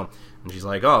kimono. And she's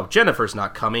like, oh, Jennifer's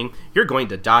not coming. You're going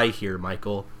to die here,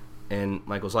 Michael. And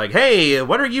Michael's like, hey,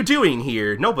 what are you doing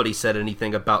here? Nobody said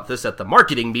anything about this at the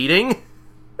marketing meeting.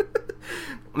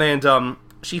 And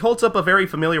she holds up a very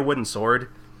familiar wooden sword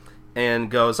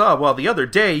and goes, oh, well, the other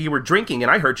day you were drinking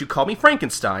and I heard you call me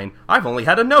Frankenstein. I've only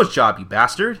had a nose job, you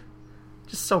bastard.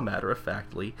 Just so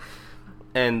matter-of-factly.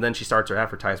 And then she starts her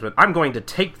advertisement. I'm going to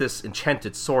take this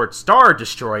enchanted sword, Star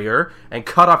Destroyer, and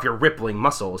cut off your rippling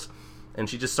muscles. And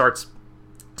she just starts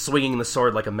swinging the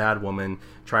sword like a madwoman,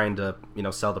 trying to,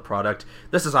 sell the product.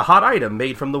 This is a hot item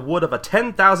made from the wood of a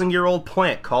 10,000-year-old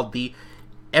plant called the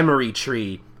emery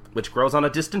tree, which grows on a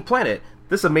distant planet.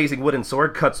 This amazing wooden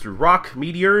sword cuts through rock,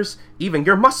 meteors, even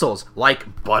your muscles,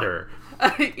 like butter.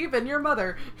 Even your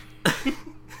mother.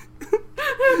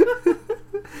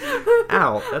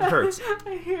 Ow, that hurts.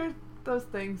 I hear those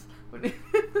things.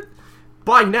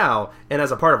 Buy now, and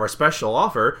as a part of our special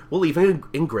offer, we'll even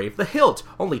engrave the hilt.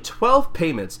 Only 12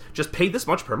 payments. Just pay this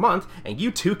much per month, and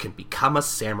you too can become a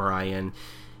samurai. And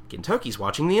Gintoki's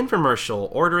watching the infomercial,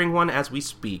 ordering one as we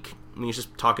speak. And he's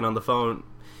just talking on the phone.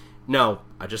 No,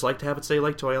 I just like to have it say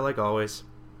like Toya, like always.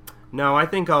 No, I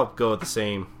think I'll go with the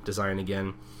same design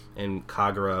again. And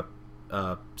Kagura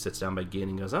sits down by Gin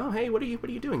and goes, oh, hey, what are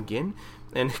you doing, Gin?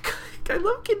 And I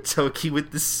love Gintoki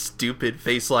with this stupid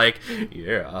face like,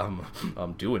 yeah,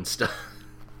 I'm doing stuff.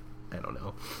 I don't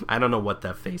know. I don't know what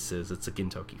that face is. It's a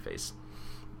Gintoki face.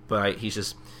 But he's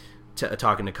just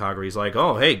talking to Kagura. He's like,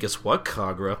 oh, hey, guess what,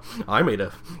 Kagura? I made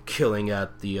a killing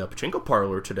at the pachinko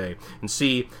parlor today. And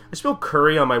see, I spilled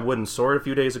curry on my wooden sword a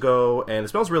few days ago, and it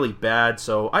smells really bad,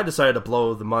 so I decided to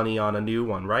blow the money on a new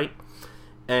one, right?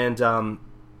 And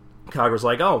Kagura's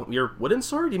like, oh, your wooden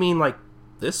sword? You mean, like,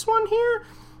 this one here?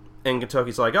 And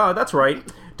Gintoki's like, oh, that's right.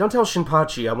 Don't tell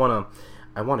Shinpachi.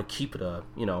 I want to keep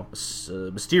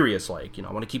it mysterious, like,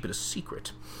 I want to keep it a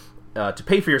secret. To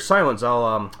pay for your silence,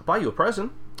 I'll buy you a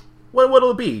present.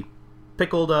 What'll it be?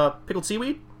 Pickled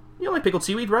seaweed? You like pickled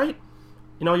seaweed, right?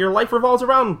 Your life revolves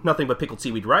around nothing but pickled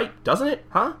seaweed, right? Doesn't it?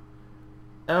 Huh?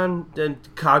 And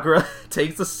Kagura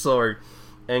takes the sword.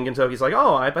 And Gintoki's like,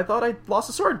 oh, I thought I lost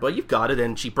the sword, but you've got it.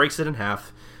 And she breaks it in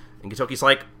half. And Gintoki's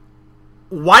like,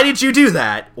 why did you do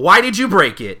that? Why did you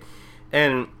break it?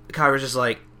 And Kagura's just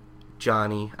like,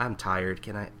 Johnny, I'm tired.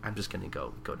 I'm just gonna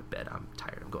go to bed. I'm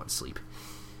tired. I'm going to sleep.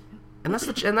 And that's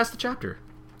the chapter.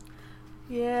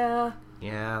 Yeah.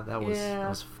 Yeah, that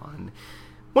was fun.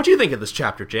 What do you think of this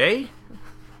chapter, Jay?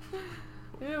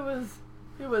 It was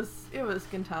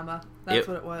Gintama. That's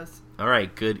what it was. All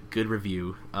right, good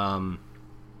review.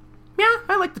 Yeah,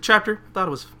 I liked the chapter. I thought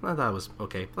it was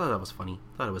okay. I thought that was funny.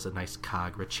 I thought it was a nice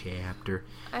Kagura chapter.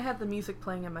 I had the music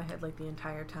playing in my head like the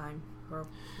entire time while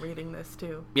reading this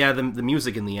too. Yeah, the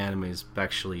music in the anime is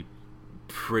actually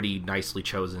pretty nicely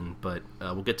chosen, but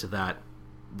we'll get to that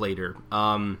later.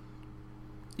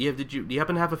 Yeah, do you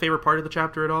happen to have a favorite part of the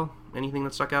chapter at all? Anything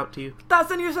that stuck out to you?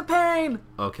 1,000 years of pain!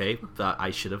 Okay, I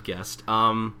should have guessed.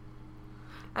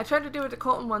 I tried to do it to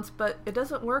Colton once, but it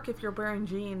doesn't work if you're wearing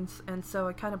jeans, and so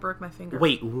I kind of broke my finger.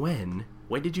 Wait, when?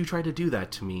 When did you try to do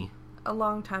that to me? A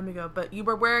long time ago, but you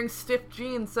were wearing stiff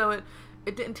jeans, so it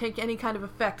didn't take any kind of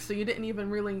effect, so you didn't even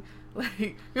really,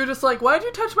 you're just like, why'd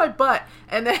you touch my butt?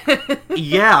 And then...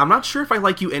 Yeah, I'm not sure if I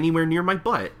like you anywhere near my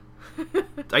butt.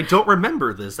 I don't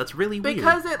remember this. That's really weird.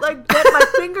 Because it, bent my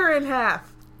finger in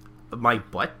half. My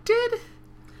butt did?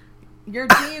 Your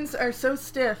jeans are so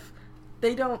stiff,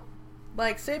 they don't,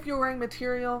 like, say if you're wearing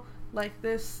material like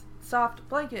this soft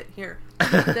blanket here,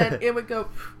 then it would go...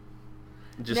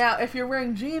 Now, if you're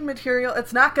wearing jean material,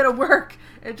 it's not going to work.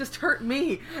 It just hurt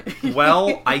me.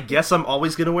 Well, I guess I'm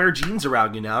always going to wear jeans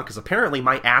around you now, because apparently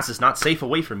my ass is not safe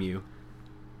away from you.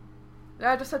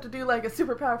 I just have to do, like, a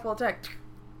super powerful attack.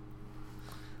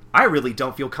 I really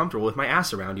don't feel comfortable with my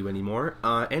ass around you anymore.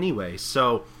 Anyway,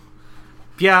 so...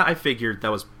 Yeah, I figured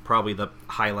that was probably the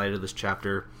highlight of this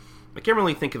chapter. I can't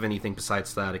really think of anything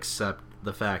besides that, except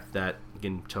the fact that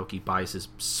Gintoki buys his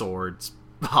swords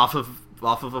off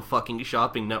of a fucking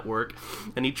shopping network,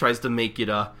 and he tries to make it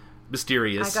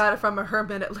mysterious. I got it from a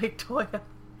hermit at Lake Toya.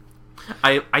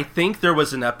 I think there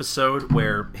was an episode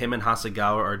where him and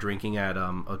Hasegawa are drinking at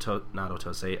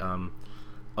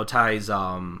Otai's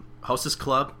hostess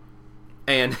club,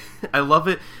 and I love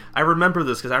it. I remember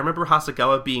this because I remember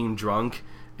Hasegawa being drunk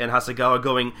and Hasegawa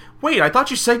going, "Wait, I thought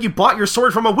you said you bought your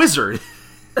sword from a wizard."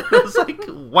 I was like,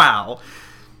 wow.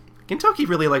 Gintoki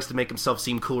really likes to make himself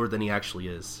seem cooler than he actually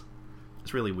is.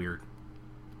 It's really weird.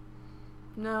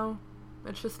 No,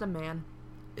 it's just a man.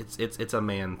 It's a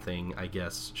man thing, I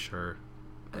guess. Sure.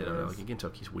 I don't know.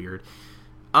 Gintoki's weird.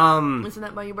 Isn't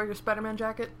that why you wear your Spider-Man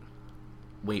jacket?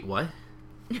 Wait, what?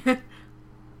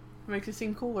 Makes you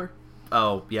seem cooler.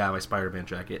 Oh, yeah, my Spider-Man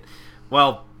jacket.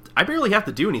 Well, I barely have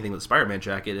to do anything with the Spider-Man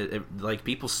jacket. Like,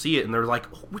 people see it and they're like,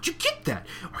 "Oh, where'd you get that?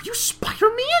 Are you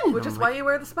Spider-Man?" Which is why you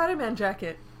wear the Spider-Man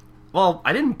jacket. Well,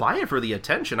 I didn't buy it for the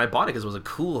attention. I bought it because it was a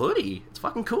cool hoodie. It's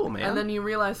fucking cool, man. And then you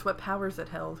realized what powers it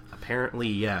held. Apparently,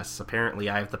 yes. Apparently,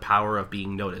 I have the power of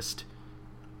being noticed.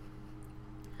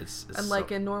 It's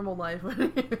unlike in normal life.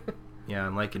 Yeah,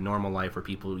 unlike in normal life where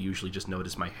people usually just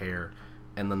notice my hair,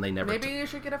 and then they never... Maybe you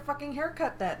should get a fucking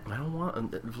haircut then. I don't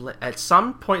want... At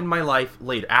some point in my life,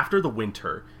 later, after the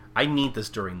winter, I need this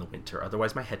during the winter,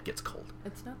 otherwise my head gets cold.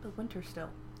 It's not the winter still.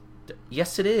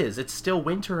 Yes, it is. It's still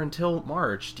winter until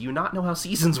March. Do you not know how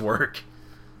seasons work?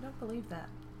 I don't believe that.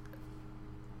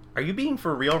 Are you being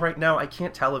for real right now? I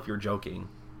can't tell if you're joking.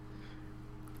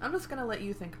 I'm just gonna let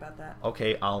you think about that.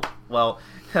 Okay, well,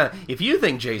 if you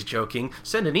think Jay's joking,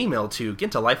 send an email to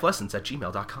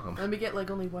gintalifelessons@gmail.com. Let me get, like,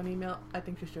 only one email. I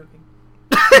think she's joking.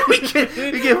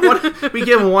 we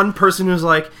get one person who's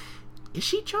like, "Is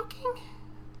she joking?"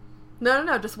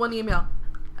 No, just one email.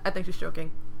 I think she's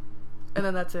joking. And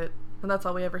then that's it. And that's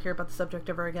all we ever hear about the subject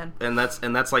ever again. And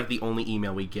that's like the only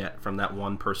email we get from that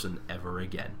one person ever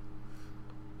again.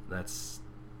 That's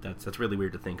really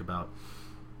weird to think about.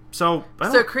 So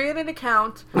create an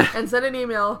account and send an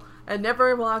email and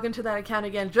never log into that account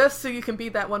again, just so you can be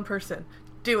that one person.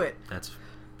 Do it. That's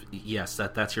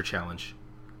your challenge,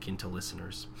 Kinta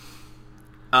listeners.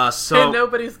 And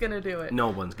nobody's gonna do it. No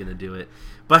one's gonna do it.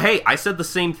 But hey, I said the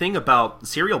same thing about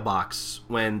Cereal Box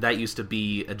when that used to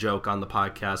be a joke on the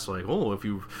podcast. Like, oh, if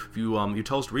you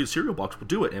tell us to read a Cereal Box, we'll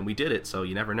do it, and we did it. So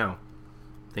you never know,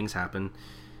 things happen.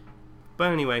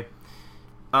 But anyway,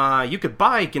 you could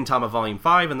buy Gintama Volume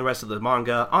 5 and the rest of the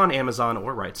manga on Amazon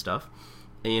or Right Stuff.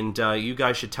 And you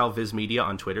guys should tell Viz Media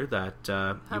on Twitter that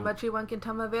how much you want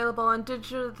Gintama available on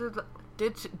digital.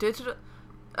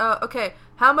 Okay.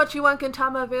 How much you want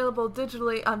Gintama available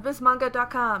digitally on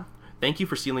VizManga.com? Thank you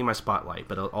for stealing my spotlight,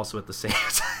 but also at the same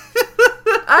time...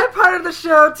 I'm part of the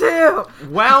show, too!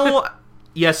 Well,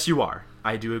 yes, you are.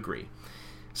 I do agree.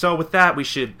 So with that, we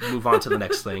should move on to the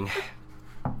next thing.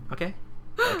 Okay?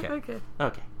 Okay.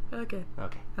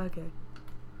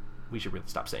 We should really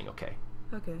stop saying okay.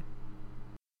 Okay.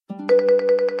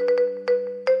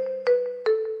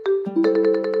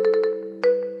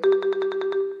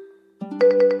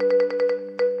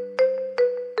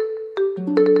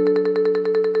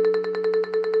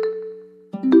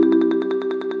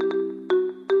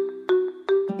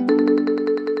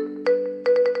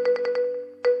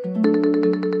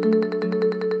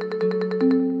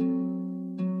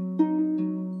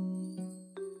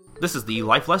 This is the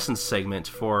Life Lessons segment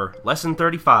for Lesson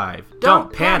 35.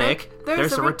 Don't panic.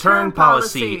 There's a return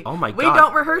policy. Oh my god. We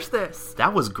don't rehearse this.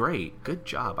 That was great. Good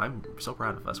job. I'm so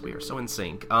proud of us. We are so in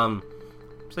sync. So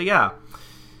yeah.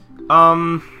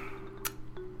 How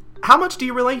much do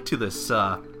you relate to this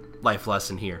life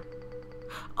lesson here?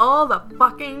 All the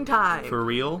fucking time. For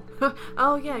real?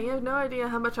 Oh yeah, you have no idea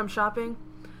how much I'm shopping.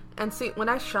 And see, when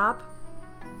I shop,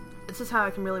 this is how I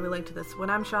can really relate to this.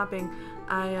 When I'm shopping,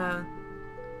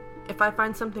 if I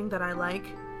find something that I like,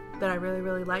 that I really,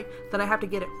 really like, then I have to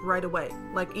get it right away.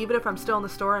 Like, even if I'm still in the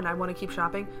store and I want to keep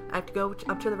shopping, I have to go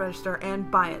up to the register and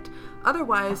buy it.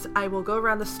 Otherwise, I will go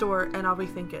around the store and I'll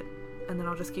rethink it. And then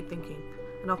I'll just keep thinking.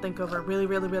 And I'll think over it really,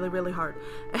 really, really, really hard.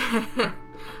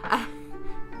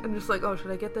 And just like, oh,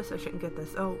 should I get this? I shouldn't get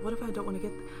this. Oh, what if I don't want to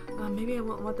get maybe I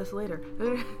won't want this later.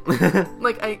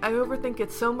 Like, I overthink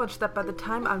it so much that by the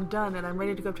time I'm done and I'm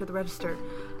ready to go to the register,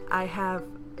 I have,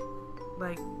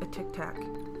 like, a tic-tac.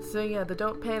 So yeah, the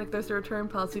don't panic, there's a return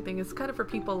policy thing is kind of for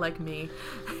people like me.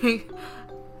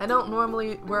 I don't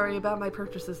normally worry about my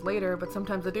purchases later, but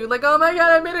sometimes I do, like, oh my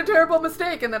god, I made a terrible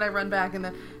mistake, and then I run back, and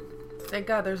then, thank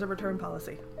god, there's a return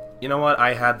policy. You know what?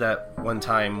 I had that one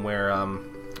time where,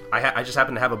 I just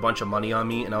happened to have a bunch of money on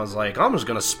me, and I was like, I'm just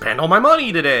gonna spend all my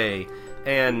money today!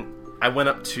 And I went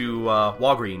up to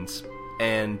Walgreens,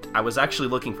 and I was actually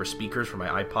looking for speakers for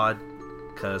my iPod,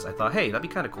 because I thought, hey, that'd be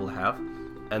kind of cool to have.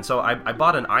 And so I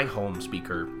bought an iHome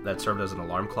speaker that served as an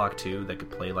alarm clock, too, that could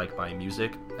play, like, my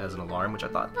music as an alarm, which I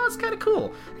thought, oh, that's kind of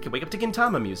cool. I could wake up to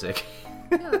Gintama music.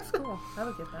 Yeah, that's cool. I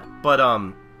would get that. But,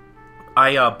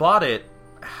 I bought it,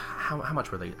 how much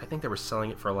were they? I think they were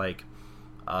selling it for, like,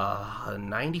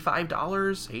 $95,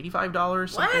 $85,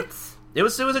 something. What? It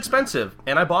was expensive,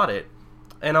 and I bought it.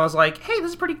 And I was like, hey, this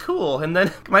is pretty cool. And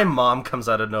then my mom comes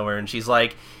out of nowhere, and she's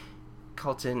like,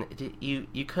 Colton,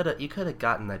 you could have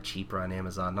gotten that cheaper on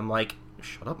Amazon. And I'm like,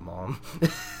 shut up, Mom.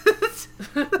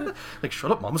 Like,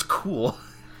 shut up, Mom, it's cool.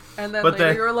 And then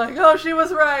later you were like, oh, she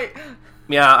was right.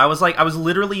 Yeah, I was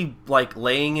literally, like,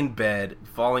 laying in bed,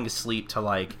 falling asleep to,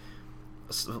 like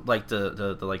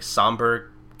the like,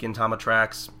 somber Gintama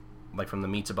tracks, like, from the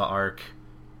Mitsuba arc,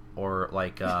 or,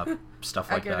 like,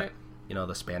 stuff like that. You know,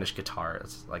 the Spanish guitar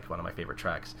is, like, one of my favorite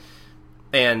tracks.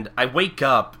 And I wake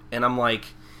up, and I'm like,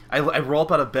 I roll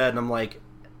up out of bed, and I'm like,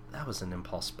 that was an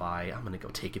impulse buy. I'm gonna go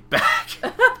take it back.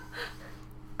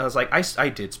 I was like, I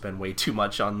did spend way too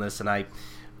much on this, and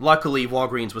luckily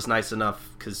Walgreens was nice enough,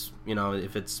 because, you know,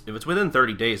 if it's within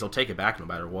 30 days, they'll take it back no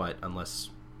matter what, unless,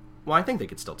 well, I think they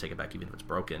could still take it back even if it's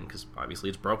broken, because obviously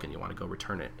it's broken, you want to go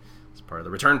return it. It's part of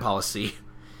the return policy.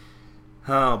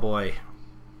 Oh boy.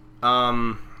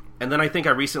 And then I think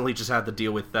I recently just had to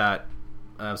deal with that.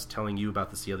 I was telling you about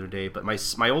this the other day, but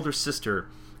my older sister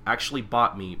actually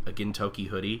bought me a Gintoki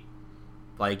hoodie.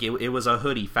 Like, it was a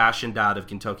hoodie fashioned out of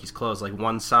Gintoki's clothes. Like,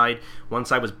 one side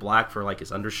was black for, like,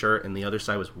 his undershirt, and the other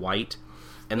side was white.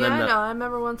 And yeah, then I know. I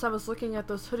remember once I was looking at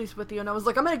those hoodies with you, and I was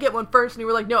like, I'm gonna get one first, and you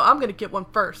were like, no, I'm gonna get one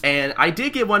first. And I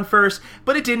did get one first,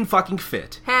 but it didn't fucking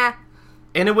fit. Ha!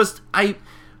 And it was, I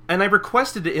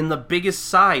requested it in the biggest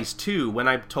size, too, when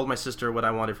I told my sister what I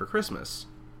wanted for Christmas.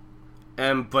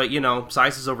 But, you know,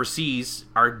 sizes overseas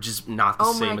are just not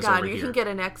the same as over here. Oh my god, you can get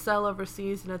an XL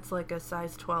overseas, and it's like a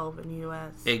size 12 in the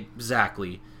US.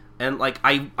 Exactly. And, like,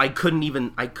 I couldn't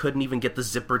even get the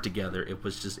zipper together. It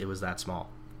was that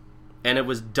small. And it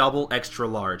was double extra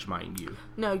large, mind you.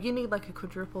 No, you need, like, a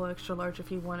quadruple extra large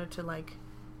if you wanted to, like,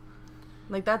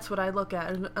 that's what I look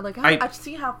at. And, like, I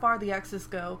see how far the X's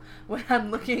go when I'm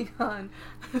looking on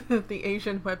the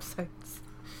Asian websites.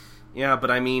 Yeah, but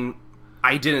I mean,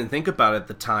 I didn't think about it at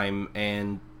the time,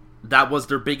 and that was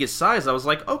their biggest size. I was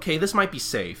like, okay, this might be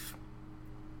safe.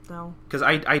 No. Because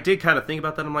I did kind of think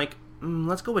about that. I'm like,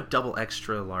 let's go with double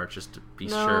extra large just to be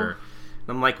sure. And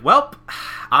I'm like, well,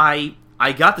 I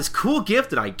got this cool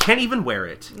gift and I can't even wear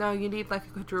it. No, you need like a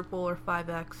quadruple or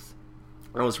 5X.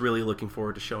 I was really looking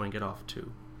forward to showing it off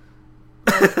too.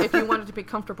 Like, if you want it to be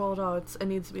comfortable at all, it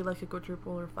needs to be like a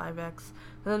quadruple or 5X.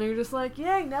 And then you're just like,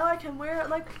 yay, now I can wear it,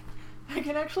 like, I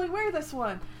can actually wear this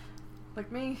one.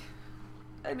 Like me,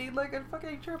 I need like a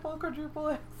fucking triple, quadruple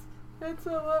X. It's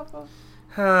so awful.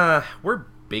 We're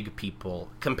big people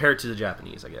compared to the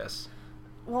Japanese, I guess.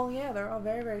 Well, yeah, they're all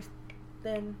very, very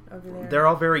thin over there. They're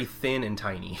all very thin and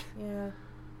tiny.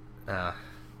 Yeah.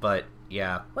 But,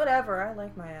 yeah. Whatever, I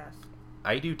like my ass.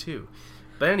 I do too.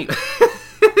 But anyway,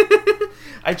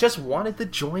 I just wanted to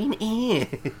join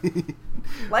in.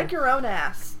 Like your own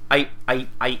ass. I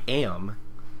am.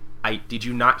 Did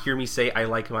you not hear me say I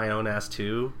like my own ass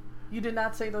too? You did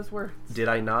not say those words. Did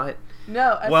I not?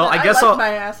 No. I guess I like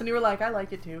my ass, and you were like, I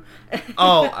like it too.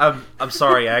 Oh, I'm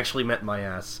sorry. I actually meant my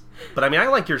ass. But I mean, I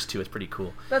like yours too. It's pretty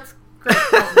cool. That's great.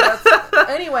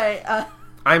 Anyway.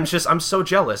 I'm so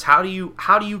jealous. How do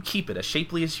you keep it as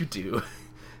shapely as you do?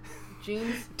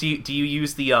 Genes. Do you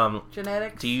use the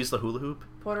genetics? Do you use the hula hoop?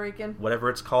 Puerto Rican. Whatever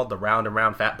it's called, the round and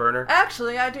round fat burner.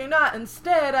 Actually, I do not.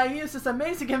 Instead, I use this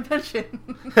amazing invention.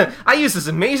 I use this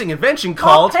amazing invention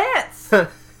called pants.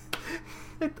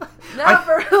 Now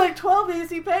for like 12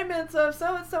 easy payments of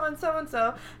so and so and so and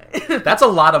so. That's a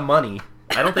lot of money.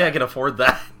 I don't think I can afford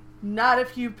that. Not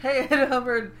if you pay it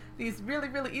over these really,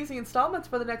 really easy installments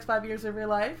for the next 5 years of your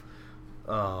life.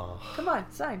 Oh. Come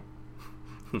on, sign.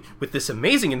 With this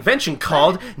amazing invention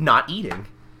called not eating.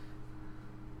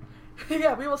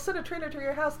 Yeah, we will send a trainer to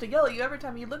your house to yell at you every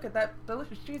time you look at that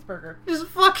delicious cheeseburger. Just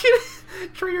fucking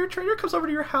trainer comes over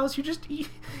to your house. You just eat.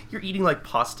 You're eating like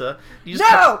pasta. He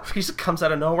just comes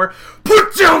out of nowhere.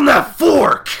 Put down that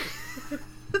fork.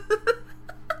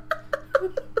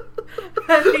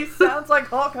 And he sounds like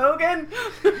Hulk Hogan.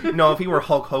 No, if he were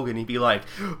Hulk Hogan, he'd be like,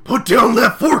 "Put down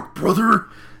that fork, brother."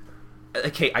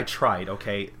 Okay, I tried.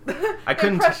 Okay, I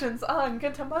couldn't. Impressions on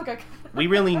Gintamaga. We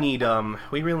really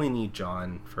need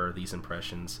John for these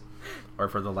impressions, or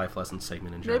for the life lesson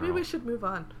segment in general. Maybe we should move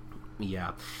on.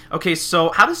 Yeah. Okay,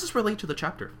 so how does this relate to the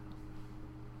chapter?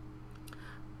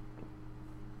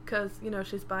 Because,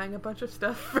 she's buying a bunch of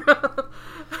stuff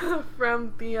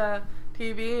from the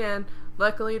TV, and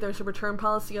luckily there's a return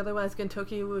policy, otherwise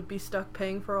Gintoki would be stuck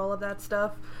paying for all of that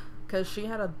stuff. Because she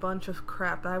had a bunch of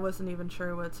crap. I wasn't even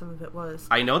sure what some of it was.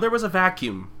 I know there was a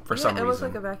vacuum for some reason. It was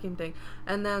like a vacuum thing.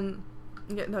 And then,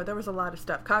 there was a lot of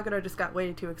stuff. Kagura just got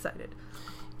way too excited.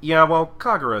 Yeah, well,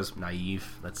 Kagura's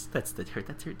naive. That's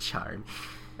her charm.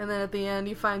 And then at the end,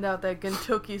 you find out that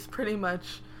Gintoki's pretty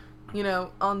much,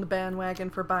 on the bandwagon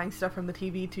for buying stuff from the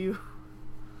TV too.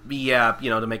 Yeah,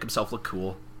 to make himself look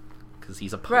cool. Because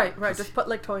he's a poser. Right. Just put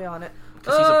Lake Toya on it.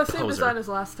 Same design as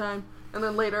last time. And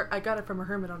then later, I got it from a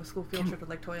hermit on a school field trip with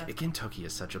Lake Toya. Gintoki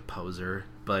is such a poser,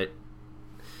 but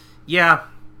yeah.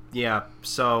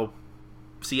 So,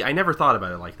 see, I never thought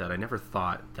about it like that. I never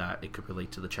thought that it could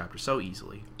relate to the chapter so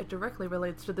easily. It directly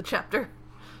relates to the chapter,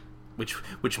 which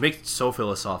makes it so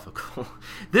philosophical.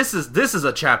 This is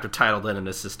a chapter title that an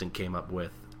assistant came up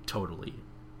with. Totally,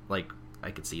 like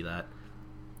I could see that.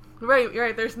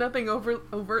 Right. There's nothing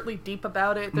overtly deep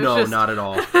about it. No, not at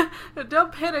all.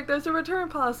 Don't panic. There's a return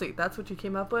policy. That's what you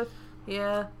came up with?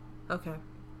 Yeah. Okay.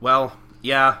 Well,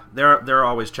 yeah. There are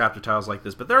always chapter titles like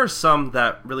this, but there are some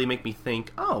that really make me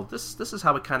think, oh, this is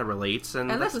how it kind of relates,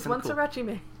 and this is one cool.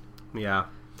 Sarachime. Yeah.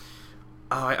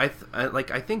 Oh, I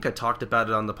think I talked about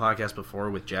it on the podcast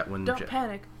before with Jet when. Don't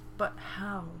panic. But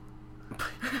how?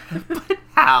 But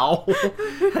how?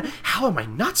 How am I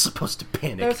not supposed to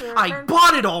panic? I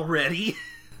bought it already!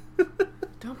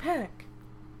 Don't panic.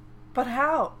 But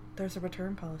how? There's a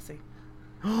return policy.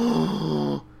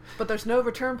 But there's no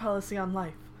return policy on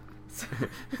life.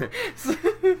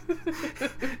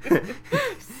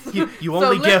 You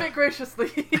only live it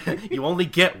graciously. You only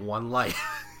get one life.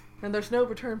 And there's no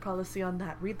return policy on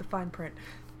that. Read the fine print.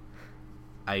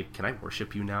 Can I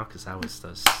worship you now? Because that was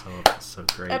so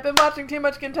great. I've been watching too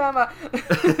much Gintama.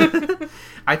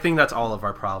 I think that's all of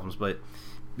our problems, but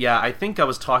yeah, I think I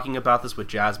was talking about this with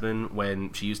Jasmine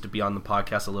when she used to be on the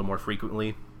podcast a little more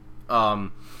frequently. I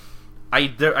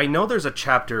know there's a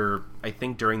chapter, I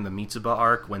think during the Mitsuba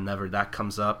arc, whenever that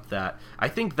comes up, that I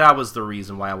think that was the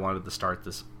reason why I wanted to start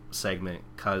this segment,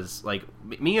 because like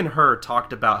me and her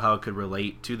talked about how it could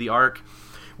relate to the arc.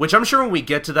 Which I'm sure when we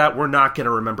get to that, we're not going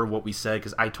to remember what we said,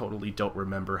 because I totally don't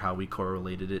remember how we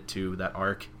correlated it to that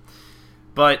arc.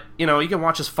 But, you can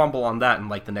watch us fumble on that in,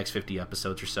 like, the next 50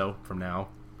 episodes or so from now.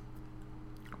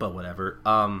 But whatever.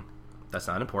 That's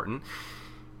not important.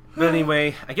 But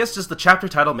anyway, I guess just the chapter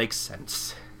title makes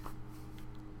sense.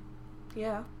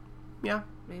 Yeah. Yeah.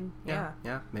 I mean, yeah.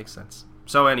 Yeah, makes sense.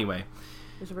 So anyway.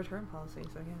 There's a return policy,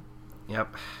 so yeah.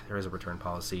 Yep, there is a return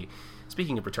policy.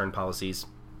 Speaking of return policies...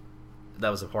 That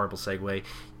was a horrible segue.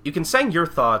 You can send your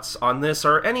thoughts on this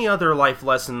or any other life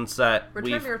lessons that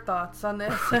Return your thoughts on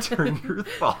this. Return your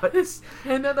thoughts.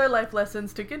 And other life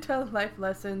lessons to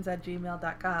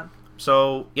gintalifelessons@gmail.com.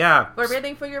 So, yeah. We're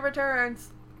waiting for your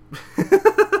returns.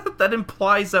 That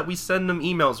implies that we send them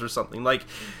emails or something. Like,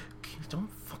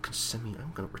 don't fucking send me...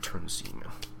 I'm going to return this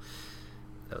email.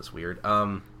 That was weird.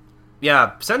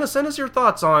 Yeah, send us your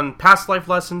thoughts on past life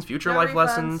lessons, future life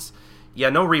lessons. Yeah,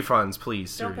 no refunds,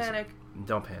 please. Don't panic.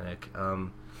 Don't panic.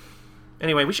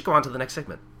 Anyway, we should go on to the next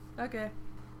segment. Okay.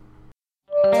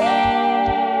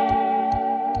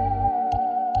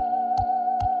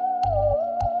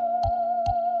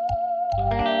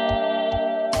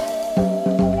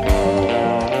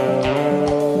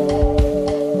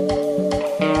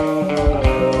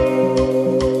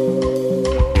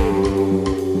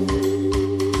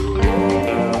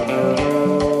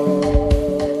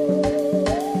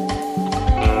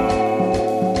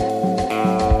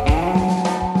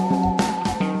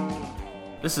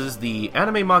 This is the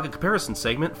anime manga comparison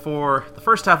segment for the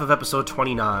first half of episode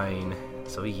 29.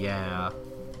 So yeah,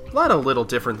 a lot of little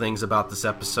different things about this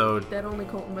episode. That only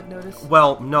Colton would notice.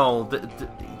 Well, no.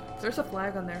 There's a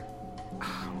flag on there.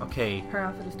 Okay. Her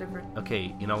outfit is different.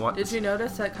 Okay, you know what? Did you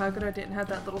notice that Kagura didn't have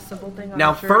that little symbol thing on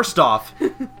now, her shirt? first off,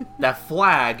 that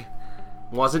flag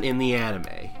wasn't in the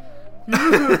anime.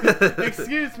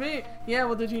 Excuse me. Yeah,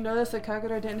 well, did you notice that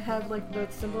Kagura didn't have, like, the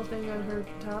symbol thing on her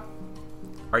top?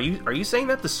 Are you saying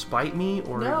that to spite me,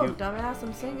 or No, you... dumbass,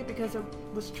 I'm saying it because it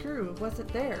was true. It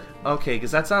wasn't there. Okay,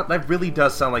 because that really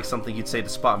does sound like something you'd say to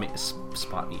spite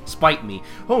me.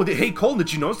 Oh, hey, Colton,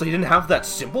 did you notice they didn't have that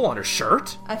symbol on her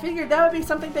shirt? I figured that would be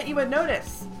something that you would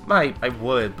notice. I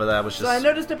would, but that was just... So I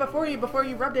noticed it before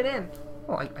you rubbed it in.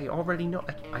 Well, I already know.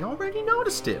 I already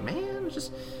noticed it, man. It was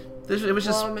just...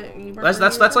 Well,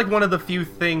 That's like one of the few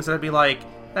things that I'd be like,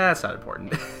 that's not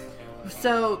important.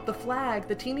 So the flag,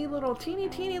 the teeny little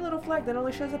flag that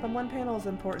only shows up in one panel is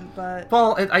important, but...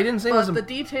 Well, I didn't say it was... the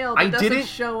detail that doesn't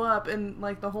show up in,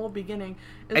 like, the whole beginning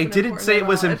I didn't say it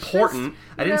was important.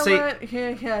 I didn't say... What?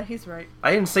 Yeah, he's right.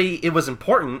 I didn't say it was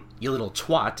important, you little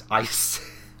twat.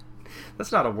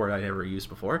 That's not a word I ever used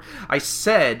before. I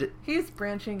said... He's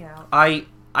branching out. I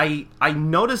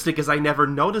noticed it because I never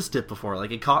noticed it before.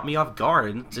 Like, it caught me off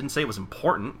guard. And didn't say it was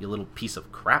important, you little piece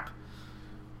of crap.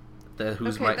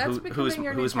 Who's my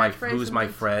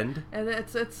friend? And it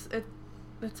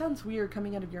sounds weird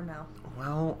coming out of your mouth.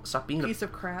 Well, stop being piece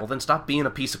of crap. Well, then stop being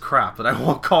a piece of crap. Then I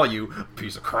won't call you a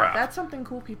piece of crap. That's something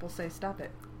cool people say. Stop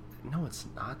it. No, it's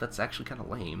not. That's actually kind of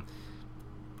lame.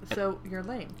 So you're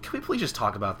lame. Can we please just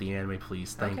talk about the anime,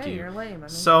 please? Thank you. Okay, you're lame.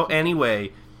 So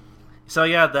anyway,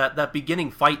 yeah, that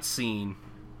beginning fight scene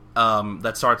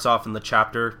that starts off in the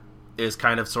chapter is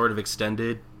kind of sort of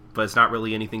extended, but it's not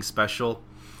really anything special.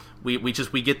 We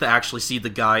get to actually see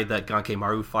the guy that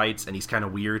Gankemaru fights, and he's kind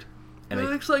of weird. And he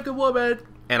looks like a woman.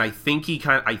 And I think he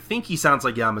sounds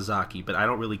like Yamazaki, but I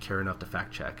don't really care enough to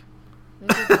fact check.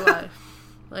 Neither do I.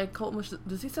 Like, Colton,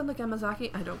 does he sound like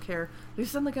Yamazaki? I don't care. Does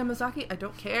he sound like Yamazaki? I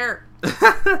don't care.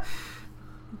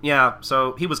 Yeah,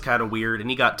 so he was kind of weird,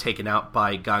 and he got taken out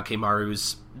by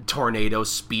Gankemaru's tornado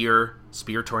spear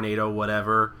tornado,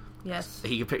 whatever. Yes.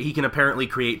 He can apparently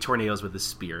create tornadoes with his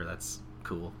spear. That's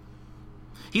cool.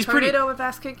 Tornado with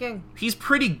ass kicking. He's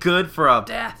pretty good for a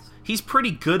death. He's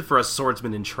pretty good for a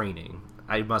swordsman in training.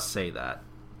 I must say that.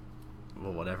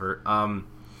 Well, whatever. And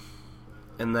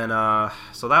then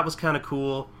so that was kind of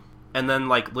cool. And then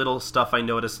like little stuff I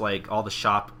noticed, like all the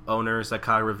shop owners that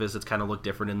Kagura visits kind of look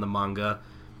different in the manga.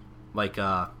 Like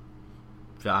I'm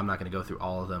not going to go through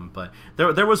all of them, but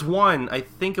there was one. I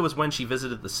think it was when she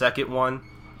visited the second one.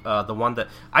 The one that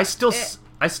I still say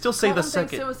Colton the second.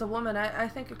 Thinks it was a woman. I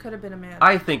think it could have been a man.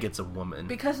 I think it's a woman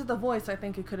because of the voice. I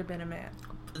think it could have been a man.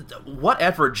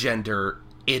 Whatever gender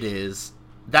it is,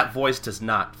 that voice does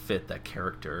not fit that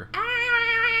character.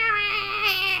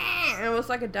 It was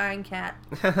like a dying cat,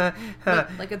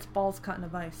 like its balls cut in a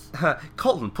vice.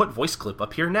 Colton, put voice clip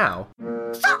up here now.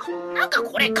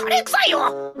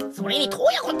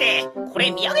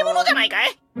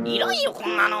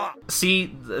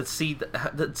 See,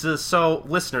 so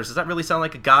listeners, does that really sound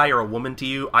like a guy or a woman to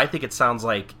you? I think it sounds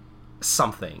like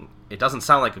something. It doesn't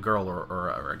sound like a girl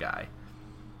or a guy.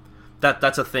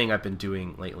 That's a thing I've been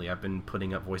doing lately. I've been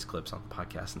putting up voice clips on the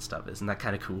podcast and stuff. Isn't that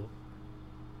kind of cool?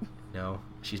 No,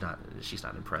 she's not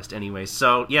impressed. Anyway,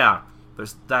 so yeah,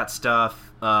 there's that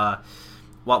stuff.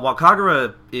 While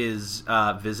Kagura is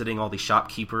visiting all these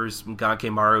shopkeepers,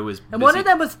 Gankemaru is busy. And one of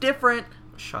them was different.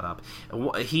 Shut up.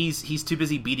 He's too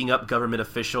busy beating up government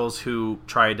officials who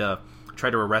try to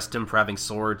arrest him for having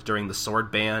swords during the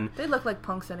sword ban. They look like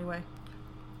punks anyway.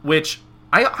 Which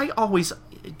I always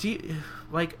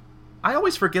I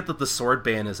always forget that the sword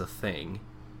ban is a thing.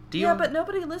 Yeah, but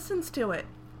nobody listens to it.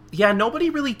 Yeah, nobody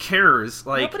really cares.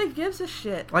 Like, nobody gives a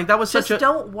shit. Like, that was just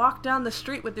don't walk down the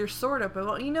street with your sword up.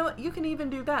 Well, you know what? You can even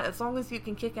do that as long as you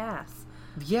can kick ass.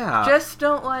 Yeah. Just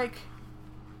don't, like...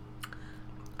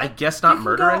 I guess not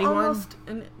murder anyone?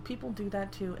 And people do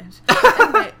that, too. And,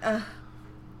 anyway,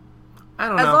 I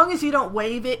don't know. As long as you don't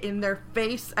wave it in their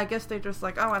face, I guess they're just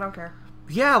like, oh, I don't care.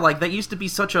 Yeah, like, that used to be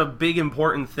such a big,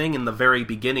 important thing in the very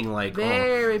beginning, like...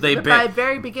 By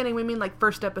very beginning, we mean, like,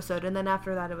 first episode, and then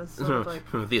after that it was sort of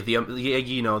like... the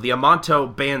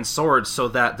Amanto banned swords so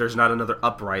that there's not another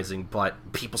uprising,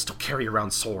 but people still carry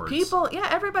around swords.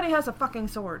 Everybody has a fucking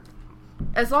sword.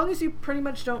 As long as you pretty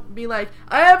much don't be like,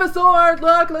 I have a sword,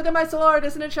 look at my sword,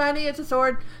 isn't it shiny, it's a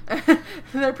sword.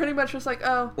 They're pretty much just like,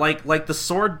 oh. Like, the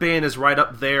sword ban is right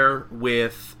up there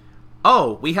with...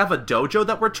 Oh, we have a dojo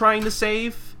that we're trying to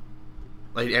save?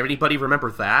 Like, anybody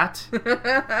remember that?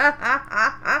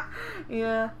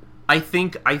 Yeah. I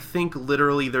think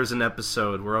literally there's an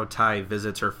episode where Otai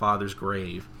visits her father's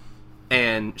grave,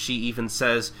 and she even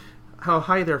says, oh,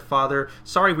 hi there, father.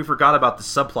 Sorry we forgot about the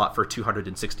subplot for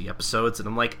 260 episodes. And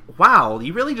I'm like, wow,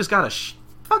 you really just gotta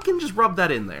fucking just rub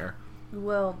that in there.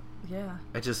 Well, yeah.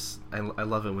 I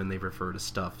love it when they refer to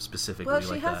stuff specifically well, like that.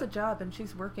 Well, she has a job, and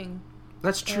she's working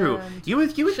That's true. And You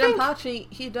would think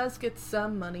Shinpachi, he does get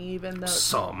some money, even though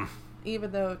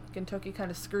Gintoki kind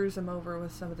of screws him over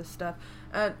with some of the stuff.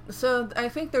 So I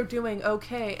think they're doing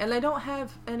okay, and I don't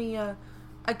have any. I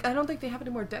don't think they have any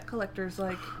more debt collectors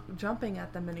like jumping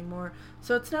at them anymore.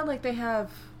 So it's not like they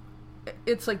have.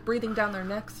 It's like breathing down their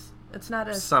necks. It's not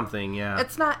as something. Yeah.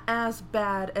 It's not as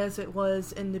bad as it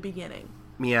was in the beginning.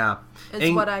 Yeah.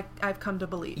 It's what I've come to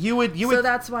believe. You would. So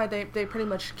that's why they pretty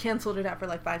much canceled it out for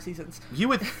like 5 seasons. You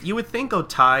would think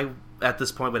Otai at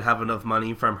this point would have enough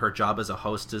money from her job as a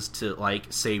hostess to like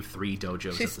save 3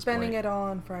 dojos. She's at this spending point. it all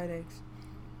on fried eggs.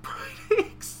 Fried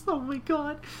eggs. Oh my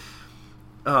god.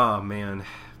 Oh man,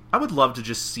 I would love to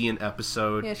just see an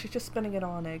episode. Yeah, she's just spending it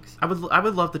all on eggs. I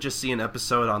would love to just see an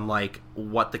episode on like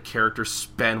what the characters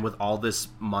spend with all this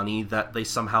money that they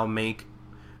somehow make.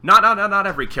 Not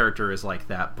every character is like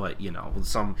that, but you know,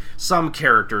 some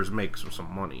characters make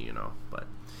some money, you know. But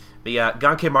yeah,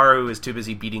 Gankemaru is too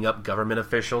busy beating up government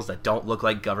officials that don't look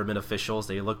like government officials.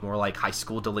 They look more like high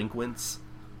school delinquents.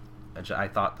 I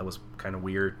thought that was kind of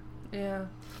weird. Yeah.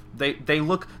 They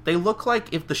look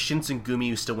like if the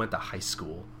Shinsengumi still went to high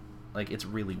school. Like, it's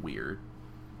really weird.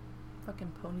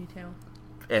 Fucking ponytail.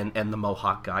 And the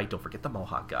Mohawk guy. Don't forget the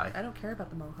Mohawk guy. I don't care about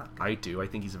the Mohawk guy. I do. I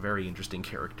think he's a very interesting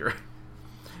character.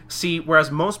 See, whereas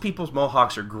most people's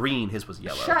Mohawks are green, his was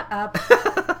yellow. Shut up.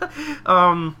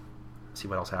 See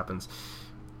what else happens.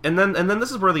 And then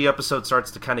this is where the episode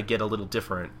starts to kind of get a little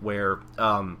different, where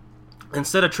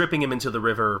instead of tripping him into the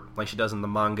river like she does in the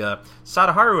manga,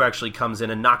 Sadaharu actually comes in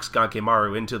and knocks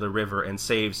Gankemaru into the river and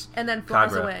saves and then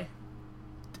flies Kagura. away.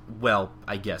 Well,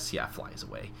 I guess, yeah, flies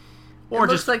away. Or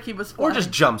looks like he was flying. Or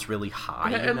just jumps really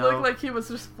high, It looked like he was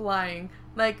just flying.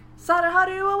 Like,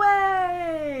 Sadaharu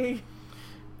away!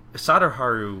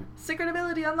 Sadaharu... Secret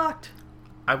ability unlocked.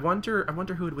 I wonder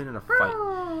who would win in a fight.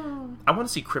 I want to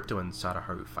see Crypto and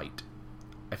Sadaharu fight.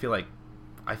 I feel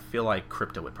like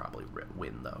Crypto would probably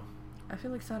win, though. I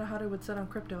feel like Sadaharu would sit on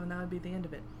Crypto and that would be the end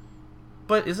of it.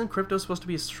 But isn't Crypto supposed to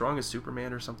be as strong as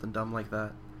Superman or something dumb like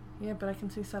that? Yeah, but I can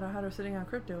see Sadaharu sitting on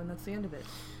Crypto and that's the end of it.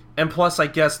 And plus, I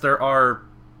guess there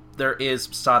is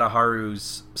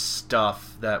Sadaharu's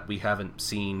stuff that we haven't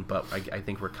seen, but I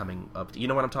think we're coming up to... You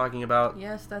know what I'm talking about?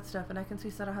 Yes, that stuff. And I can see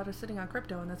Sadaharu sitting on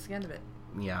Crypto and that's the end of it.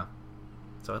 Yeah.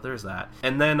 So there's that.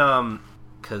 And then,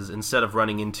 because instead of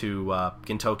running into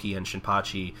Gintoki and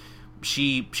Shinpachi,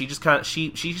 she just kind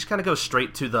of goes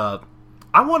straight to the...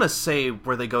 I want to say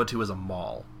where they go to is a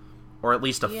mall. Or at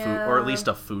least a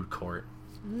food court.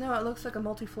 No, it looks like a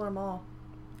multi-floor mall.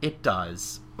 It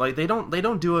does. Like, they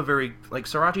don't do a very... Like,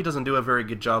 Sorachi doesn't do a very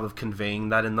good job of conveying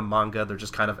that in the manga. They're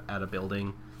just kind of at a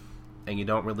building. And you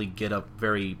don't really get a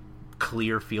very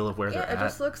clear feel of where they're at. Yeah, it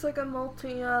just looks like a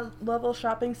multi-level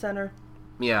shopping center.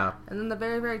 Yeah. And then the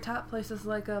very, very top place is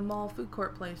like a mall food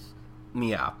court place.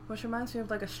 Yeah. Which reminds me of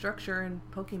like a structure in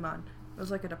Pokemon. It was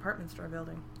like a department store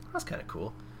building. That's kind of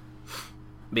cool.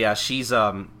 But yeah, she's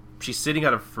sitting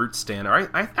at a fruit stand, or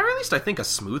at least I think a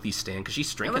smoothie stand, because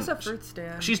she's drinking. It was a fruit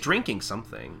stand. She's drinking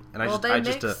something, and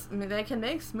they can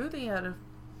make smoothie out of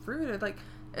fruit. Like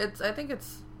I think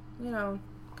it's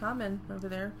common over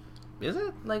there. Is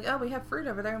it? Like, oh, we have fruit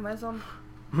over there. Might as well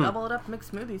double it up, and make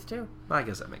smoothies too. I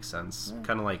guess that makes sense. Yeah.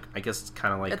 Kind of like, I guess it's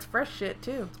kind of like it's fresh shit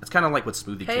too. It's kind of like what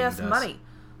Smoothie Pay King us does. money.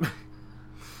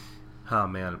 Oh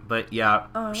man, but yeah,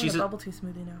 oh, I she's want a bubble tea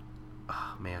smoothie now.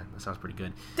 Oh man, that sounds pretty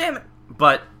good. Damn it.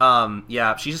 But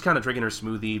yeah, she's just kind of drinking her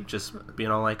smoothie, just being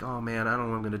all like, "Oh man, I don't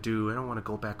know what I'm gonna do. I don't want to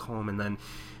go back home." And then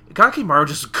Gankemaru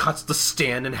just cuts the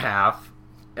stand in half,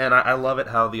 and I love it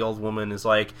how the old woman is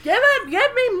like, "Give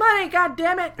me money, god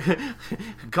damn it!"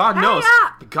 God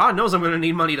knows I'm gonna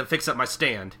need money to fix up my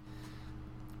stand.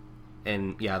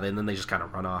 And yeah, then they just kind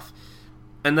of run off,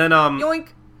 and then Yoink.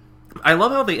 I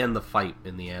love how they end the fight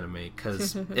in the anime,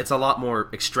 because it's a lot more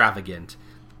extravagant.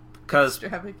 Because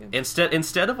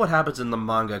instead of what happens in the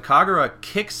manga, Kagura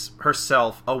kicks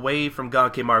herself away from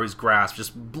Gankemaru's grasp,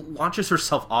 just launches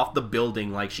herself off the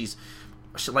building like she's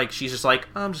just like,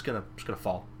 I'm just gonna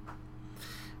fall.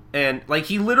 And like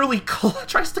he literally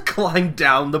tries to climb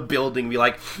down the building, and be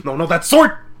like, no, that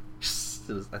sword!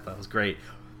 I thought it was great.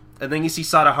 And then you see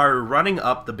Sadaharu running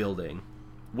up the building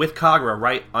with Kagura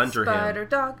right under him.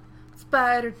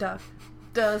 Spider dog,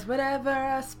 does whatever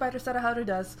a spider Sadaharu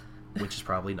does. Which is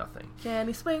probably nothing. Can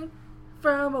he swing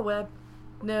from a web?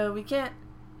 No, he can't.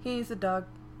 He's a dog.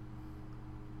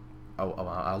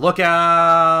 Oh, look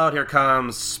out! Here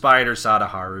comes Spider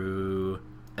Sadaharu.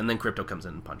 And then Crypto comes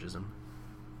in and punches him.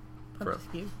 Punches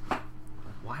you.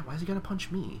 Why is he gonna punch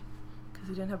me? Because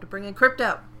he didn't have to bring in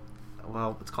Crypto.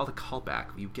 Well, it's called a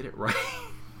callback. You get it right.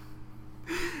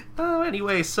 Oh,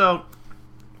 anyway, so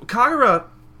Kagura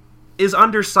is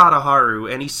under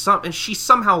Sadaharu, and she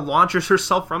somehow launches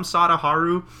herself from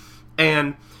Sadaharu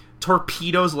and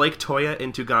torpedoes Lake Toya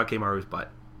into Ganakemaru's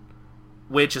butt,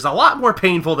 which is a lot more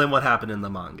painful than what happened in the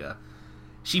manga.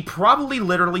 She probably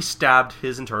literally stabbed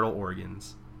his internal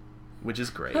organs, which is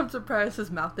great. I'm surprised his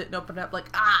mouth didn't open up like,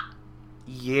 ah!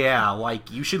 Yeah,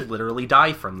 like, you should literally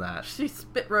die from that. She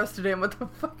spit roasted him with the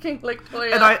fucking Lake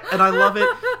Toya. And I love it.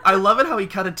 I love it how he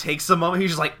kind of takes a moment.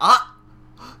 He's just like, ah!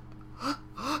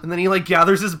 And then he, like,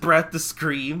 gathers his breath to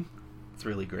scream. It's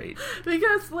really great.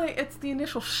 Because, like, it's the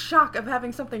initial shock of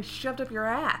having something shoved up your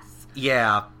ass.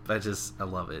 Yeah, I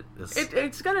love it.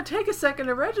 It's gonna take a second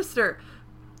to register.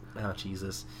 Oh,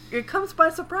 Jesus. It comes by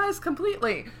surprise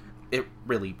completely. It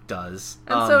really does.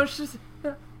 And so it's just...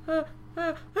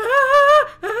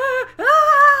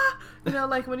 You know,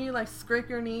 like when you, like, scrape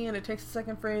your knee and it takes a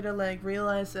second for you to, like,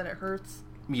 realize that it hurts.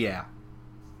 Yeah.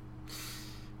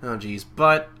 Oh, jeez.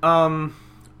 But,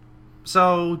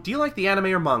 so, do you like the anime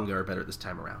or manga or better this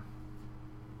time around?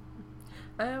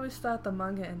 I always thought the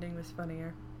manga ending was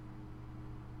funnier.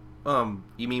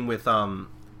 You mean with,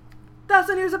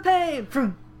 1,000 Years of Pain!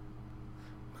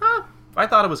 Huh? I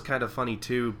thought it was kind of funny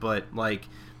too, but, like...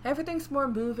 Everything's more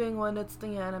moving when it's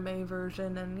the anime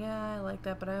version, and yeah, I like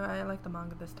that, but I like the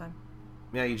manga this time.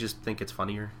 Yeah, you just think it's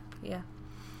funnier? Yeah.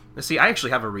 See, I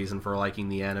actually have a reason for liking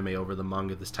the anime over the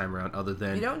manga this time around, other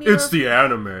than, it's the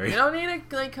anime. You don't need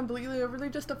to, like, completely overly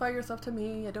justify yourself to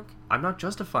me. I'm not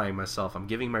justifying myself, I'm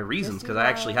giving my reasons, because I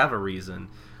actually have a reason.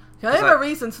 I have a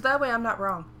reason, so that way I'm not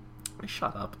wrong.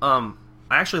 Shut up. I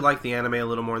actually like the anime a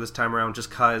little more this time around, just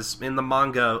because in the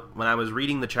manga, when I was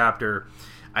reading the chapter,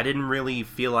 I didn't really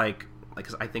feel like,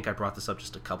 because I think I brought this up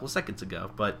just a couple of seconds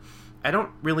ago, but I don't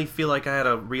really feel like I had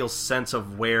a real sense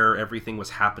of where everything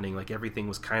was happening. Like, everything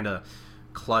was kind of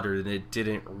cluttered, and it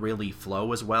didn't really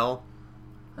flow as well.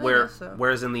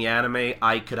 Whereas in the anime,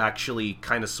 I could actually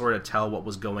kind of sort of tell what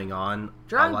was going on.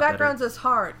 Drawing backgrounds is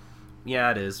hard.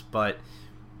 Yeah, it is, but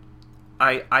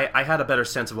I had a better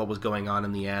sense of what was going on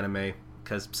in the anime,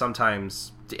 because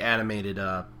sometimes the animated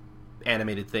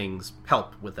things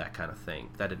help with that kind of thing.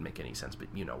 That didn't make any sense, but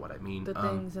you know what I mean. The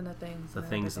things and the things. The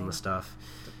things and the stuff.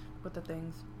 With the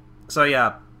things. So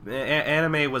yeah,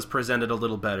 anime was presented a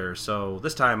little better, so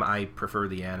this time I prefer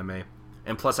the anime.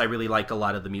 And plus I really like a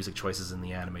lot of the music choices in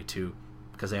the anime too,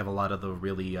 because they have a lot of the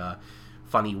really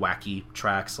funny, wacky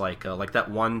tracks, like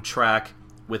that one track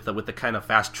with the kind of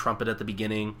fast trumpet at the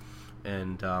beginning,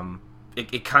 and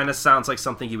it kind of sounds like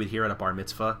something you would hear at a bar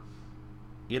mitzvah.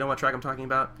 You know what track I'm talking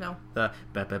about? No. The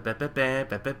pay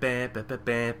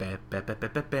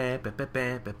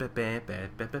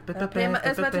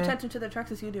as much attention to the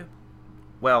tracks as you do.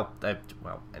 Well,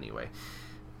 anyway.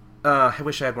 I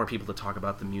wish I had more people to talk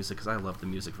about the music, because I love the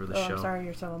music for the show. I'm sorry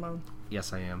you're so alone.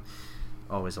 Yes, I am.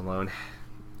 Always alone.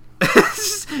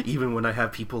 Even when I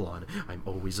have people on, I'm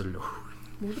always alone.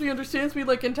 Nobody understands me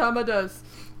like Gintama does.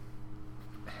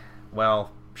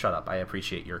 Well, shut up. I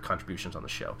appreciate your contributions on the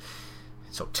show.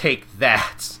 So take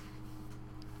that.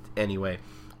 Anyway.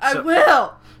 I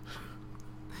will!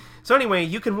 So anyway,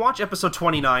 you can watch episode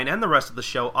 29 and the rest of the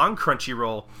show on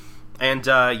Crunchyroll. And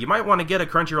you might want to get a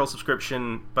Crunchyroll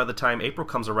subscription by the time April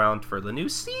comes around for the new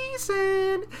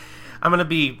season. I'm going to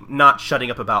be not shutting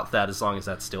up about that as long as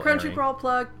that's still airing. Crunchyroll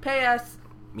plug. Pay us.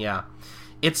 Yeah.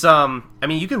 It's, I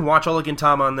mean, you can watch all of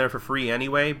Gintama on there for free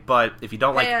anyway, but if you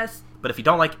don't like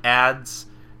ads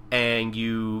and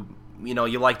you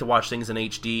like to watch things in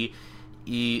HD,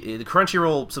 the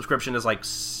Crunchyroll subscription is like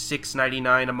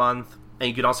 $6.99 a month, and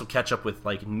you can also catch up with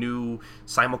like new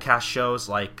simulcast shows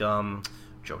like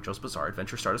JoJo's Bizarre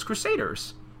Adventure Stardust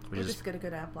Crusaders, Just get a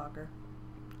good ad blocker.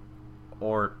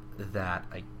 Or that,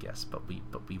 I guess, but we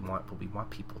want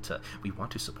people to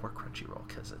support Crunchyroll,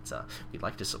 because it's we'd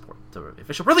like to support the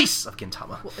official release of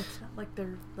Gintama. Well, it's not like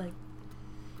they're like.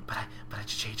 But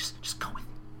Jay, just go with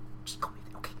it,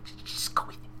 okay? Just go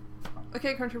with it.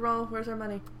 Okay, Crunchyroll, where's our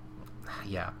money?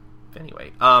 Yeah.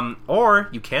 Anyway, or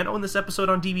you can own this episode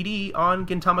on DVD on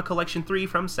Gintama Collection 3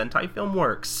 from Sentai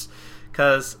Filmworks,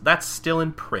 because that's still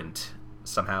in print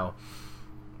somehow.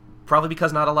 Probably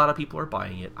because not a lot of people are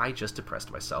buying it. I just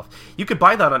depressed myself. You could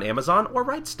buy that on Amazon or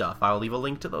Right Stuff. I'll leave a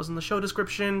link to those in the show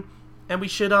description, and we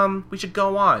should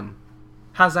go on.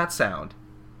 How's that sound?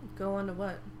 Go on to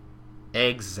what?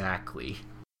 Exactly.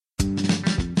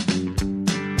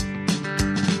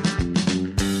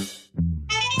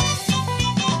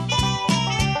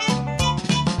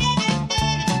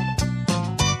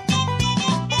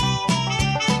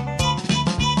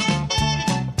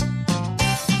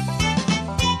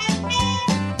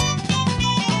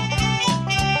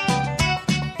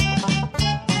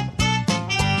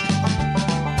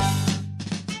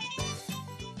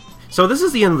 So this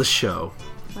is the end of the show.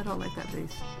 I don't like that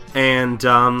face. And,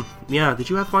 yeah, did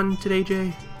you have fun today,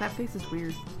 Jay? That face is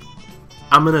weird.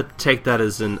 I'm gonna take that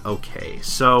as an okay.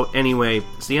 So, anyway,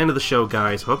 it's the end of the show,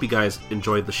 guys. Hope you guys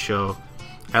enjoyed the show.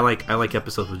 I like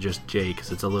episodes with just Jay,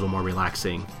 because it's a little more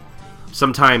relaxing.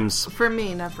 Sometimes... For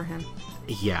me, not for him.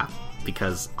 Yeah,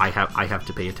 because I have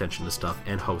to pay attention to stuff,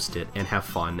 and host it, and have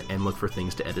fun, and look for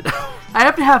things to edit out. I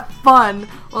have to have fun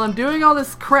while I'm doing all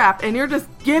this crap, and you're just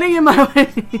getting in my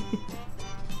way.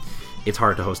 It's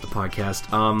hard to host a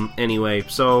podcast. Anyway,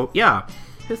 so, yeah.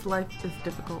 His life is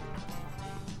difficult.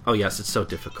 Oh, yes, it's so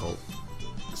difficult.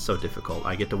 So difficult.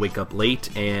 I get to wake up late,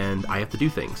 and I have to do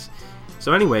things.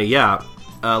 So anyway, yeah.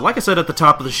 Like I said at the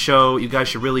top of the show, you guys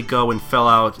should really go and fill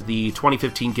out the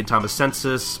 2015 Gintama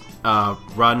Census,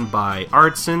 run by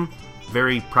Artson.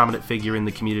 Very prominent figure in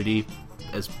the community,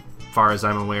 as far as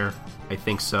I'm aware. I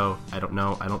think so. I don't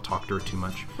know. I don't talk to her too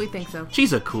much. We think so.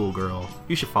 She's a cool girl.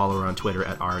 You should follow her on Twitter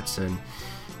at Artson.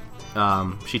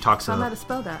 She talks I don't know how to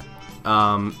spell that.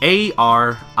 Artzen.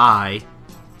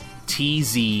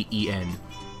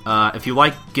 If you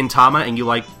like Gintama and you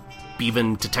like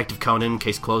even Detective Conan,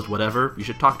 Case Closed, whatever, you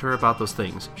should talk to her about those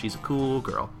things. She's a cool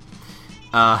girl.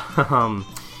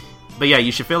 But yeah,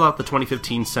 you should fill out the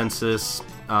 2015 census.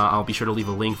 I'll be sure to leave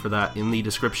a link for that in the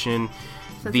description.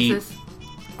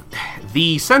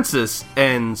 The census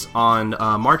ends on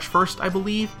March 1st, I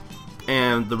believe,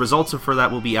 and the results for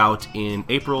that will be out in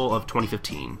April of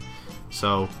 2015.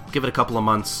 So give it a couple of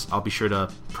months. I'll be sure to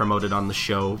promote it on the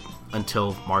show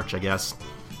until March, I guess.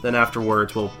 Then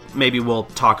afterwards, we'll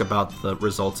talk about the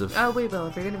results of... Oh, we will.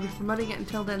 If you're going to be promoting it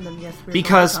until then yes, we're going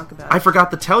to talk about it. I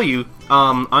forgot to tell you,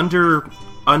 under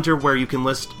where you can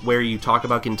list where you talk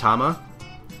about Gintama,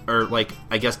 or, like,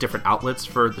 I guess different outlets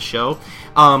for the show,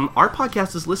 our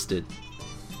podcast is listed.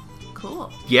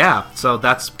 Cool. Yeah, so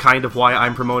that's kind of why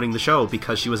I'm promoting the show,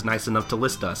 because she was nice enough to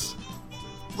list us.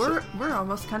 We're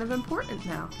almost kind of important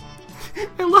now.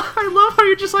 I love how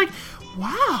you're just like,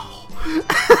 wow.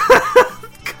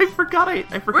 I forgot.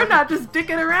 We're not just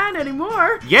dicking around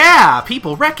anymore. Yeah,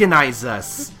 people recognize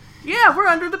us. Yeah, we're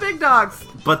under the big dogs.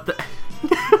 But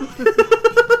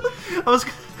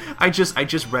I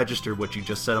just registered what you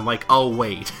just said. I'm like, oh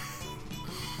wait.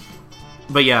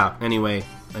 But yeah, anyway,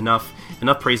 enough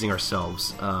praising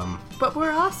ourselves. But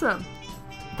we're awesome.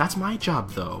 That's my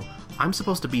job, though. I'm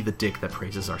supposed to be the dick that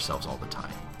praises ourselves all the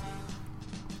time.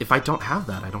 If I don't have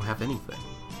that, I don't have anything.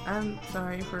 I'm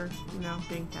sorry for,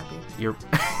 being happy.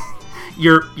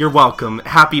 You're welcome.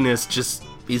 Happiness just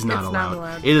is not allowed. Not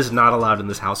allowed. It is not allowed in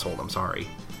this household. I'm sorry.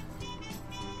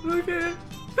 Okay.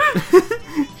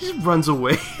 He just runs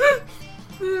away.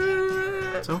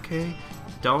 It's okay.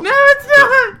 Don't. No, it's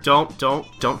not.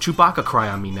 Don't Chewbacca cry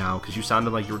on me now, because you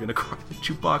sounded like you were gonna cry with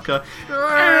Chewbacca.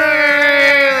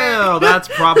 Oh, that's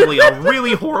probably a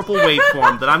really horrible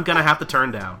waveform that I'm gonna have to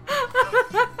turn down.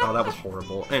 Oh, that was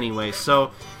horrible. Anyway,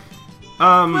 so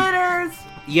Twitters.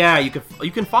 Yeah, you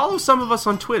can follow some of us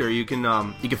on Twitter. You can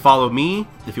follow me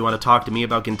if you want to talk to me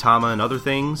about Gintama and other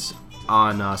things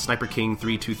on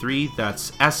SniperKing323. That's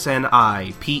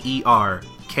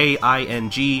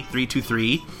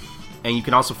SniperKing323. And you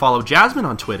can also follow Jasmine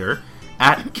on Twitter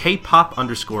at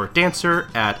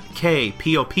Kpop_dancer, at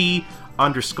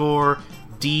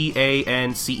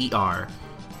KPOP_DANCER.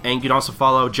 And you can also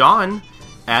follow John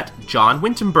at John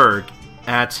Wintenberg,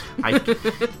 at, I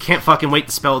can't fucking wait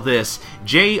to spell this,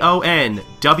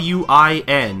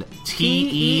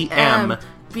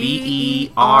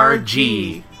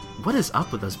 JONWINTEMBERG. What is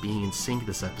up with us being in sync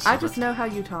this episode? I just know how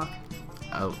you talk.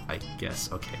 Oh, I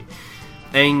guess, okay.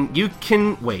 And you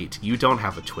can... Wait, you don't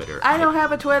have a Twitter. I don't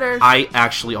have a Twitter. I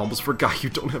actually almost forgot you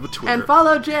don't have a Twitter. And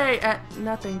follow Jay at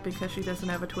nothing because she doesn't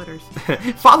have a Twitter.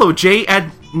 Follow Jay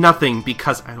at nothing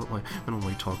because I don't like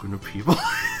talking to people.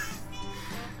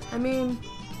 I mean,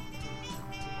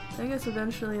 I guess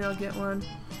eventually I'll get one.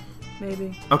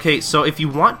 Maybe. Okay, so if you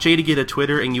want Jay to get a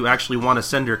Twitter and you actually want to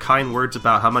send her kind words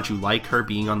about how much you like her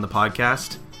being on the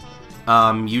podcast,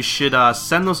 you should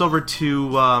send those over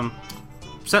to...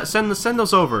 Send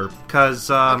those over,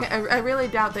 because... okay, I really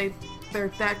doubt they're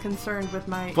that concerned with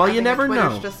my... Well, you never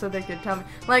know. Just so they could tell me,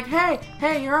 like,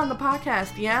 hey, you're on the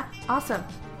podcast, yeah? Awesome.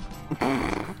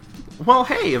 Well,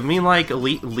 hey, I mean, like,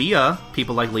 Leah,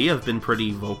 people like Leah have been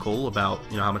pretty vocal about,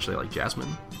 how much they like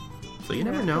Jasmine. So you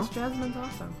never know. Jasmine's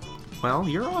awesome. Well,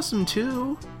 you're awesome,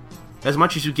 too. As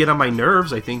much as you get on my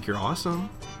nerves, I think you're awesome.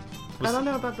 I don't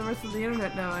know about the rest of the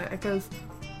internet now, because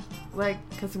I'm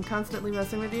constantly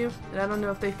messing with you, and I don't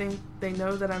know if they think they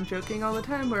know that I'm joking all the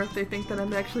time, or if they think that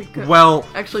I'm actually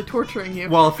actually torturing you.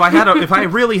 Well, if I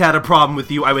really had a problem with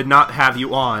you, I would not have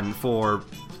you on for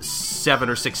 7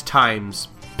 or 6 times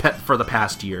for the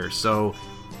past year. So,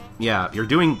 yeah, you're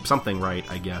doing something right,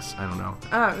 I guess. I don't know.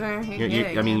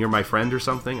 I mean, you're my friend or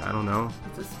something. I don't know.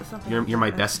 You're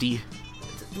my bestie.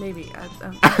 Maybe.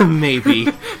 Maybe.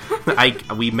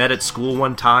 We met at school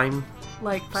one time.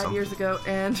 Like 5 years ago,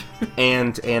 and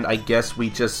I guess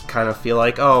we just kind of feel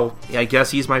like, oh, I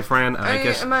guess he's my friend. I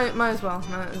guess might as well.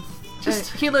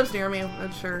 He lives near me,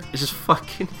 I'm sure. It's just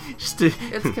fucking it's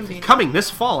convenient. Coming this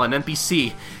fall on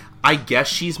NBC. I guess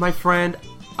she's my friend.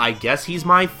 I guess he's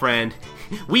my friend.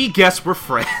 We guess we're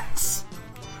friends.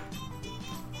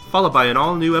 Followed by an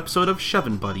all-new episode of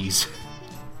Shovin' Buddies.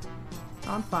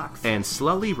 On Fox. And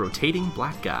slowly rotating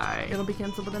black guy. It'll be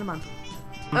canceled within a month.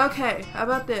 Okay, how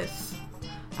about this?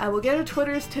 I will get her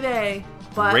Twitters today,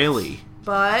 but... Really?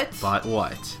 But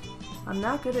what? I'm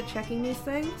not good at checking these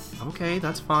things. Okay,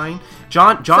 that's fine.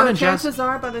 John and Jazz... chances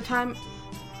are, by the time...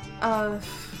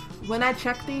 when I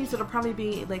check these, it'll probably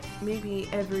be, like, maybe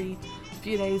every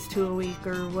few days to a week,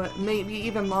 or what, maybe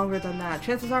even longer than that.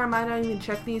 Chances are I might not even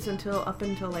check these up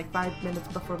until like 5 minutes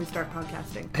before we start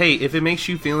podcasting. Hey, if it makes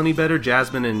you feel any better,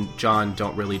 Jasmine and John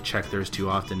don't really check theirs too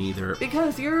often either.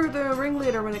 Because you're the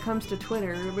ringleader when it comes to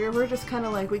Twitter. We're just kind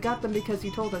of like, we got them because you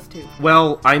told us to.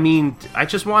 Well, I mean, I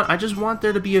just want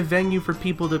there to be a venue for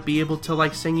people to be able to,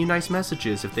 like, send you nice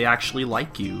messages if they actually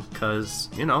like you. Because,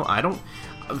 you know, I don't...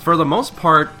 For the most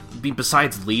part,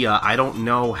 besides Leah, I don't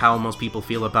know how most people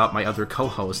feel about my other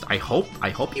co-host. I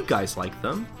hope you guys like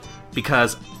them,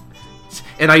 because,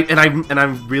 and I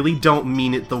really don't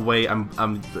mean it the way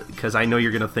I'm because I know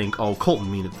you're gonna think, oh, Colton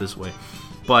mean it this way,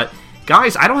 but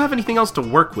guys, I don't have anything else to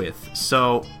work with,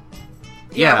 so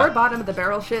yeah, we're bottom of the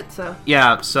barrel shit. So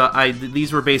yeah, so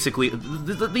these were basically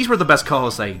these were the best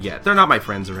co-hosts I could get. They're not my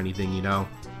friends or anything, you know.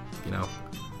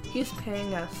 He's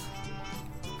paying us.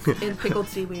 In pickled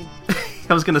seaweed.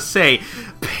 I was gonna say,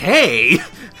 pay?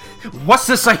 What's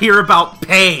this I hear about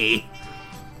pay?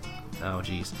 Oh,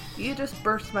 jeez. You just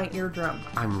burst my eardrum.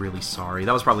 I'm really sorry.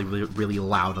 That was probably really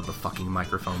loud on the fucking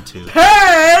microphone, too.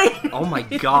 Hey! Oh my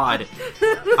god.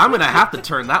 I'm gonna have to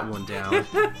turn that one down.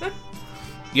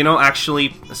 You know, actually,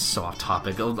 this is so off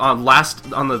topic. On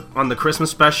the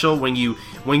Christmas special, when you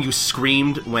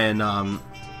screamed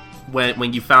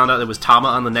when you found out it was Tama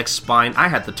on the next spine, I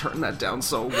had to turn that down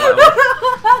so loud.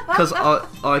 Because all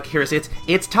I can hear is,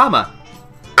 it's Tama.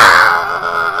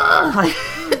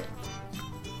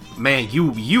 Man,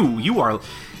 you are,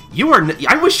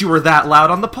 I wish you were that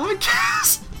loud on the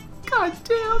podcast. God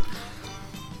damn.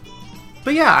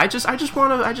 But yeah, I just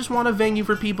want a venue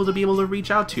for people to be able to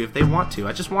reach out to if they want to.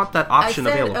 I just want that option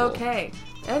available. Okay.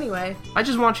 Anyway, I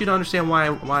just want you to understand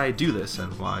why I do this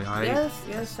and why I...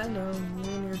 Yes, I know. You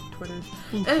and your Twitters.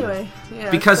 Anyway, yeah.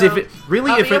 Because so if it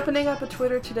really... I'll be opening up a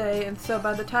Twitter today, and so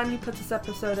by the time you put this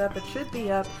episode up, it should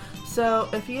be up. So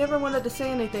if you ever wanted to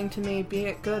say anything to me, be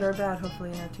it good or bad,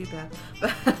 hopefully not too bad,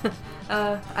 but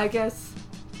I guess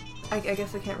I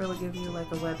can't really give you like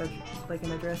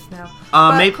an address now.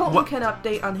 But Colton can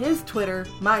update on his Twitter,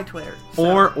 my Twitter.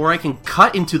 So. Or I can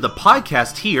cut into the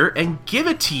podcast here and give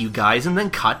it to you guys and then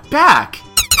cut back.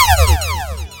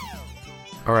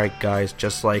 Alright guys,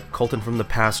 just like Colton from the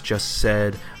past just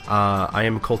said, I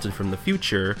am Colton from the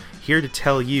future, here to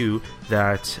tell you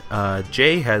that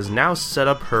Jay has now set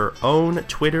up her own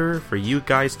Twitter for you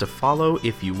guys to follow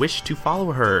if you wish to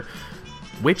follow her,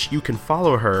 which you can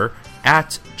follow her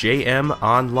at JM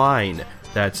Online.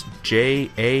 That's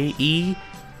JAEMONLINE.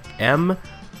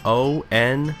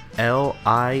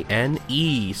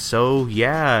 So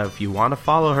yeah, if you want to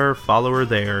follow her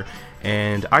there.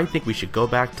 And I think we should go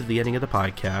back to the ending of the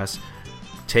podcast.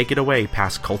 Take it away,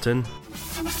 past Colton.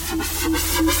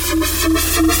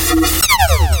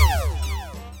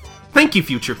 Thank you,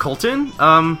 future Colton.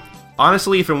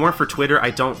 Honestly, if it weren't for Twitter, I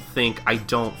don't think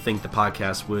the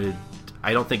podcast would.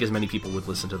 I don't think as many people would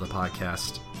listen to the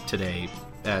podcast today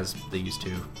as they used to.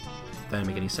 That doesn't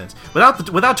make any sense.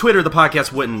 Without Twitter, the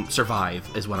podcast wouldn't survive,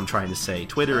 is what I'm trying to say.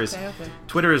 Twitter is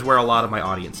where a lot of my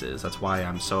audience is. That's why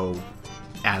I'm so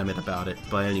adamant about it.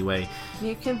 But anyway,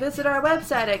 you can visit our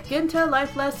website at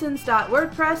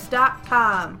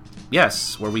gintalifelessons.wordpress.com.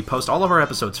 Yes, where we post all of our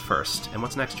episodes first. And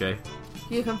what's next, Jay?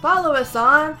 You can follow us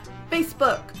on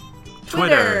Facebook,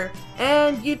 Twitter,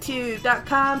 and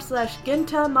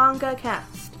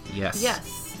youtube.com/GintaMangaCast.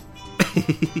 Yes.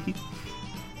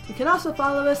 You can also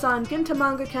follow us on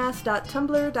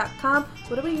gintamangacast.tumblr.com.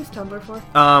 What do we use Tumblr for?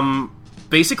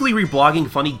 Basically reblogging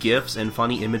funny GIFs and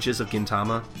funny images of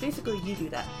Gintama. Basically, you do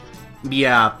that.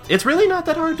 Yeah, it's really not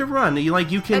that hard to run. You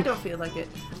can. I don't feel like it.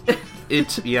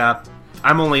 Yeah.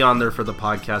 I'm only on there for the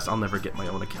podcast. I'll never get my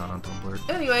own account on Tumblr.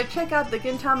 Anyway, check out the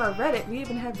Gintama Reddit. We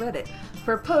even have Reddit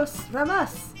for posts from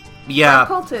us. Yeah.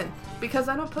 From Colton. Because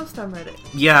I don't post on Reddit.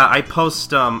 Yeah, I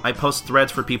post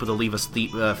threads for people to leave us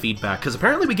feedback, because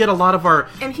apparently we get a lot of our...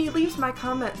 And he leaves my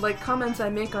comments I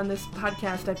make on this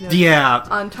podcast, I've noticed, Yeah.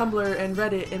 on Tumblr and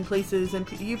Reddit and places, and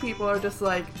you people are just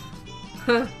like,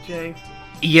 huh, Jay.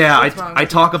 Yeah, I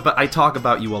talk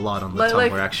about you a lot on the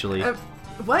Tumblr, actually.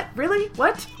 What? Really?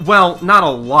 What? Well, not a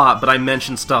lot, but I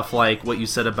mentioned stuff like what you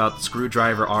said about the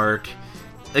Screwdriver arc.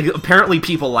 Apparently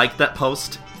people liked that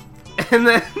post. And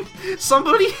then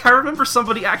I remember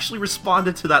somebody actually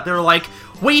responded to that. They were like,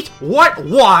 wait, what?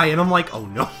 Why? And I'm like, oh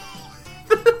no.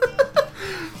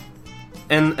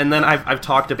 and then I've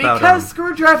talked about... Because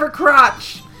Screwdriver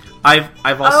crotch!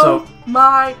 I've also... Oh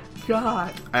my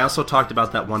god. I also talked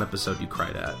about that one episode you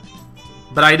cried at.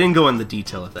 But I didn't go into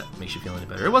detail if that makes you feel any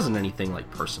better. It wasn't anything, like,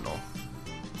 personal.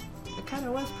 It kind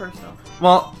of was personal.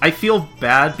 Well, I feel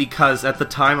bad because at the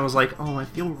time I was like, oh, I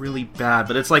feel really bad.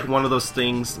 But it's like one of those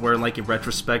things where, like, in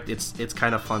retrospect, it's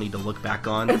kind of funny to look back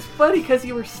on. It's funny because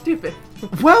you were stupid.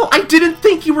 Well, I didn't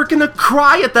think you were gonna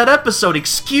cry at that episode.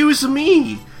 Excuse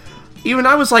me. Even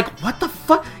I was like, what the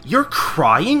fuck? You're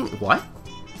crying? What?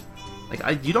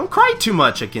 Like, you don't cry too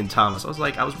much at Gintama. So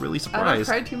I was really surprised.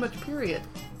 I don't cry too much, period.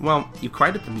 Well, you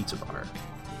cried at the Mitsuba arc.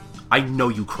 I know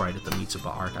you cried at the Mitsuba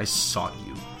arc. I saw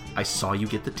you. I saw you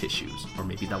get the tissues. Or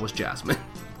maybe that was Jasmine.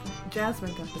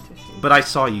 Jasmine got the tissues. But I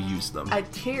saw you use them. I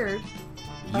teared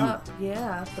up,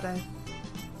 yeah, but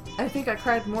I think I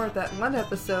cried more at that one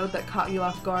episode that caught you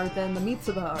off guard than the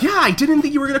Mitsuba arc. Yeah, I didn't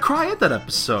think you were gonna cry at that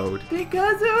episode.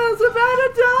 Because it was about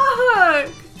a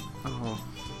dog! Oh.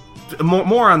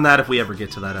 More on that if we ever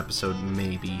get to that episode,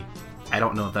 maybe. I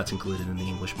don't know if that's included in the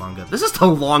English manga. This is the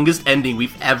longest ending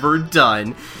we've ever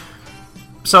done.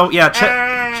 So, yeah,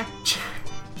 check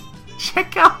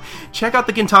out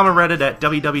the Gintama Reddit at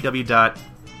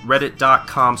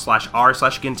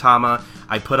www.reddit.com/r/Gintama.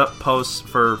 I put up posts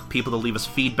for people to leave us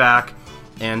feedback,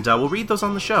 and we'll read those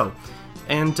on the show.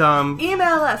 And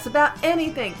email us about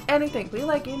anything. We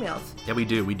like emails. Yeah, we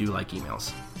do like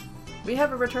emails. We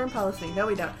have a return policy. No,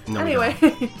 we don't. No, anyway, we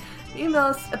don't. email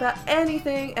us about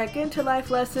anything at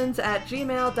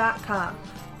gintolifelessons@gmail.com.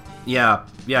 Yeah.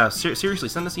 Seriously,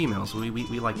 send us emails. We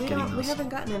like getting those. We haven't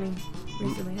gotten any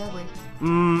recently, have we?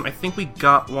 I think we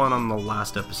got one on the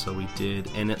last episode we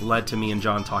did, and it led to me and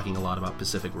John talking a lot about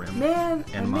Pacific Rim. Man,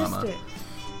 and I Mama. missed it.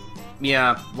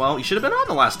 Yeah, well, you should have been on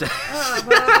the last episode. Oh,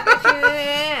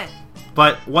 well,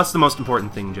 But what's the most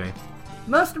important thing, Jay?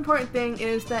 Most important thing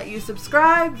is that you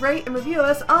subscribe, rate, and review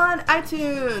us on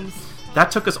iTunes.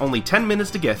 That took us only 10 minutes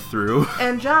to get through.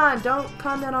 And John, don't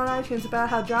comment on iTunes about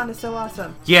how John is so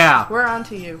awesome. Yeah. We're on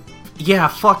to you. Yeah,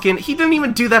 fucking... He didn't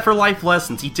even do that for Life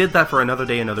Lessons. He did that for Another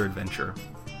Day, Another Adventure.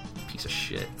 Piece of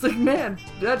shit. It's like, man,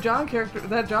 that John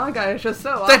guy is just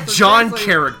so awesome. That John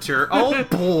character, oh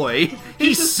boy.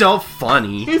 He's so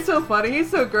funny. He's so funny. He's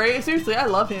so great. Seriously, I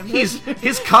love him.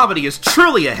 His comedy is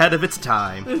truly ahead of its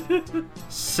time.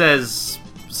 Says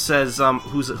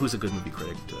who's a good movie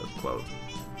critic to quote?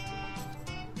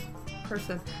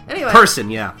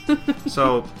 Person, yeah.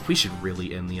 So we should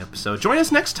really end the episode. Join us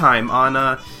next time on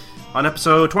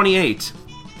episode 28,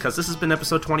 because this has been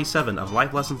episode 27 of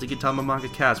Life Lessons to Gintama Manga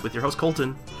Cast with your host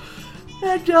Colton.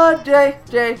 And John, Jay.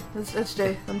 It's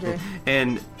Jay. I'm Jay.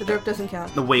 And the joke doesn't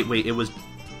count. No, wait. It was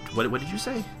what did you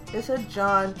say? I said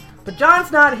John, but John's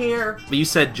not here. But you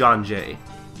said John J.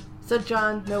 Said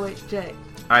John. No wait, Jay.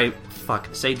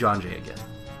 Say John J again.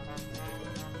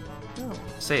 No.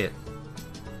 Say it.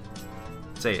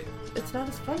 Say it. It's not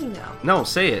as funny now. No,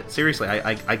 say it. Seriously,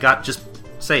 just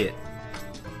say it.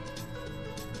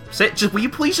 Say it. Will you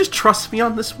please just trust me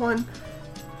on this one?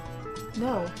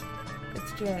 No.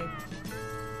 It's Jay.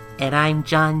 And I'm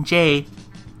John J.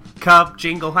 Cup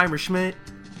Jingleheimer Schmidt.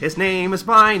 His name is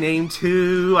my name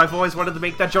too. I've always wanted to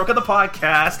make that joke on the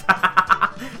podcast.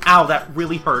 Ow, that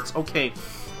really hurts. Okay.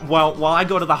 Well, while I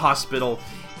go to the hospital,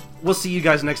 we'll see you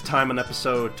guys next time on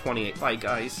episode 28. Bye,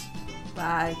 guys.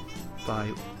 Bye.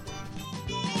 Bye.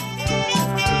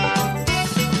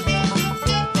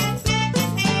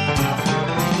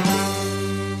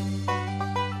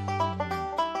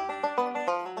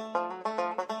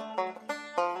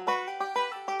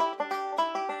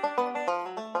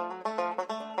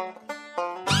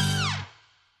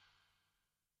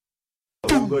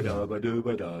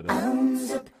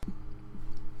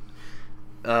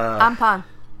 Ampon.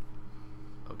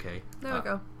 Okay. There we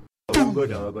go.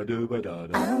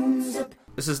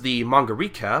 This is the manga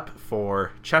recap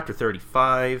for chapter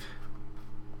 35.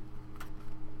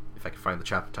 If I can find the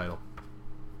chapter title.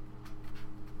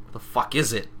 What the fuck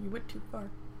is it? You went too far.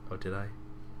 Oh, did I?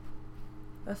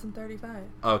 Lesson 35.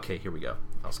 Okay, here we go.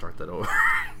 I'll start that over.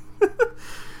 Oh,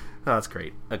 that's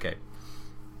great. Okay.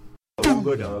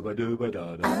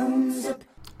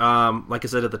 Like I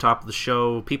said at the top of the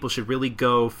show, people should really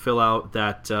go fill out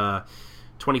that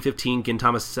 2015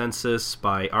 Gintama census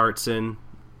by Artson.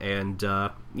 And,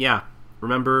 yeah,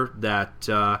 remember that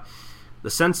the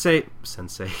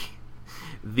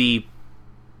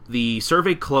the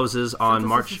survey closes on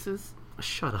March...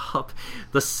 Shut up.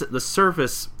 The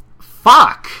service...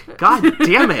 Fuck! God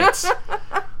damn it!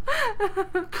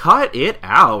 Cut it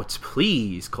out,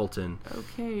 please, Colton.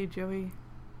 Okay, Joey.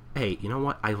 Hey, you know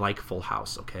what? I like Full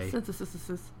House, okay?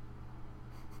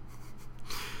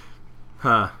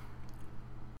 Huh.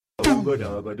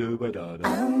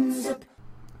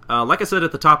 Like I said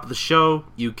at the top of the show,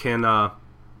 you can, God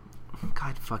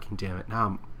fucking damn it.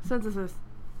 Now Synthesis.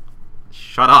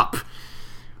 Shut up.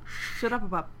 Shut up,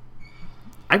 about.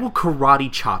 I will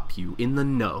karate chop you in the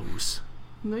nose.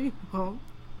 No, you won't.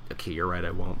 Okay, you're right,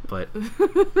 I won't, but...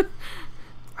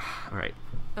 Alright.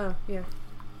 Oh, yeah.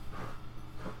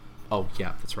 Oh,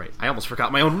 yeah, that's right. I almost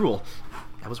forgot my own rule.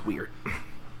 That was weird.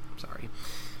 Sorry.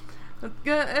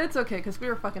 It's okay, because we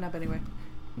were fucking up anyway.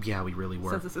 Yeah, we really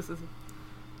were. Synthesis.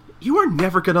 You are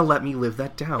never gonna let me live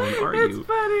that down, are you? It's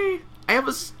funny. I have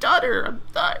a stutter. I'm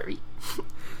sorry.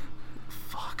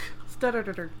 Fuck.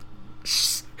 Stutter.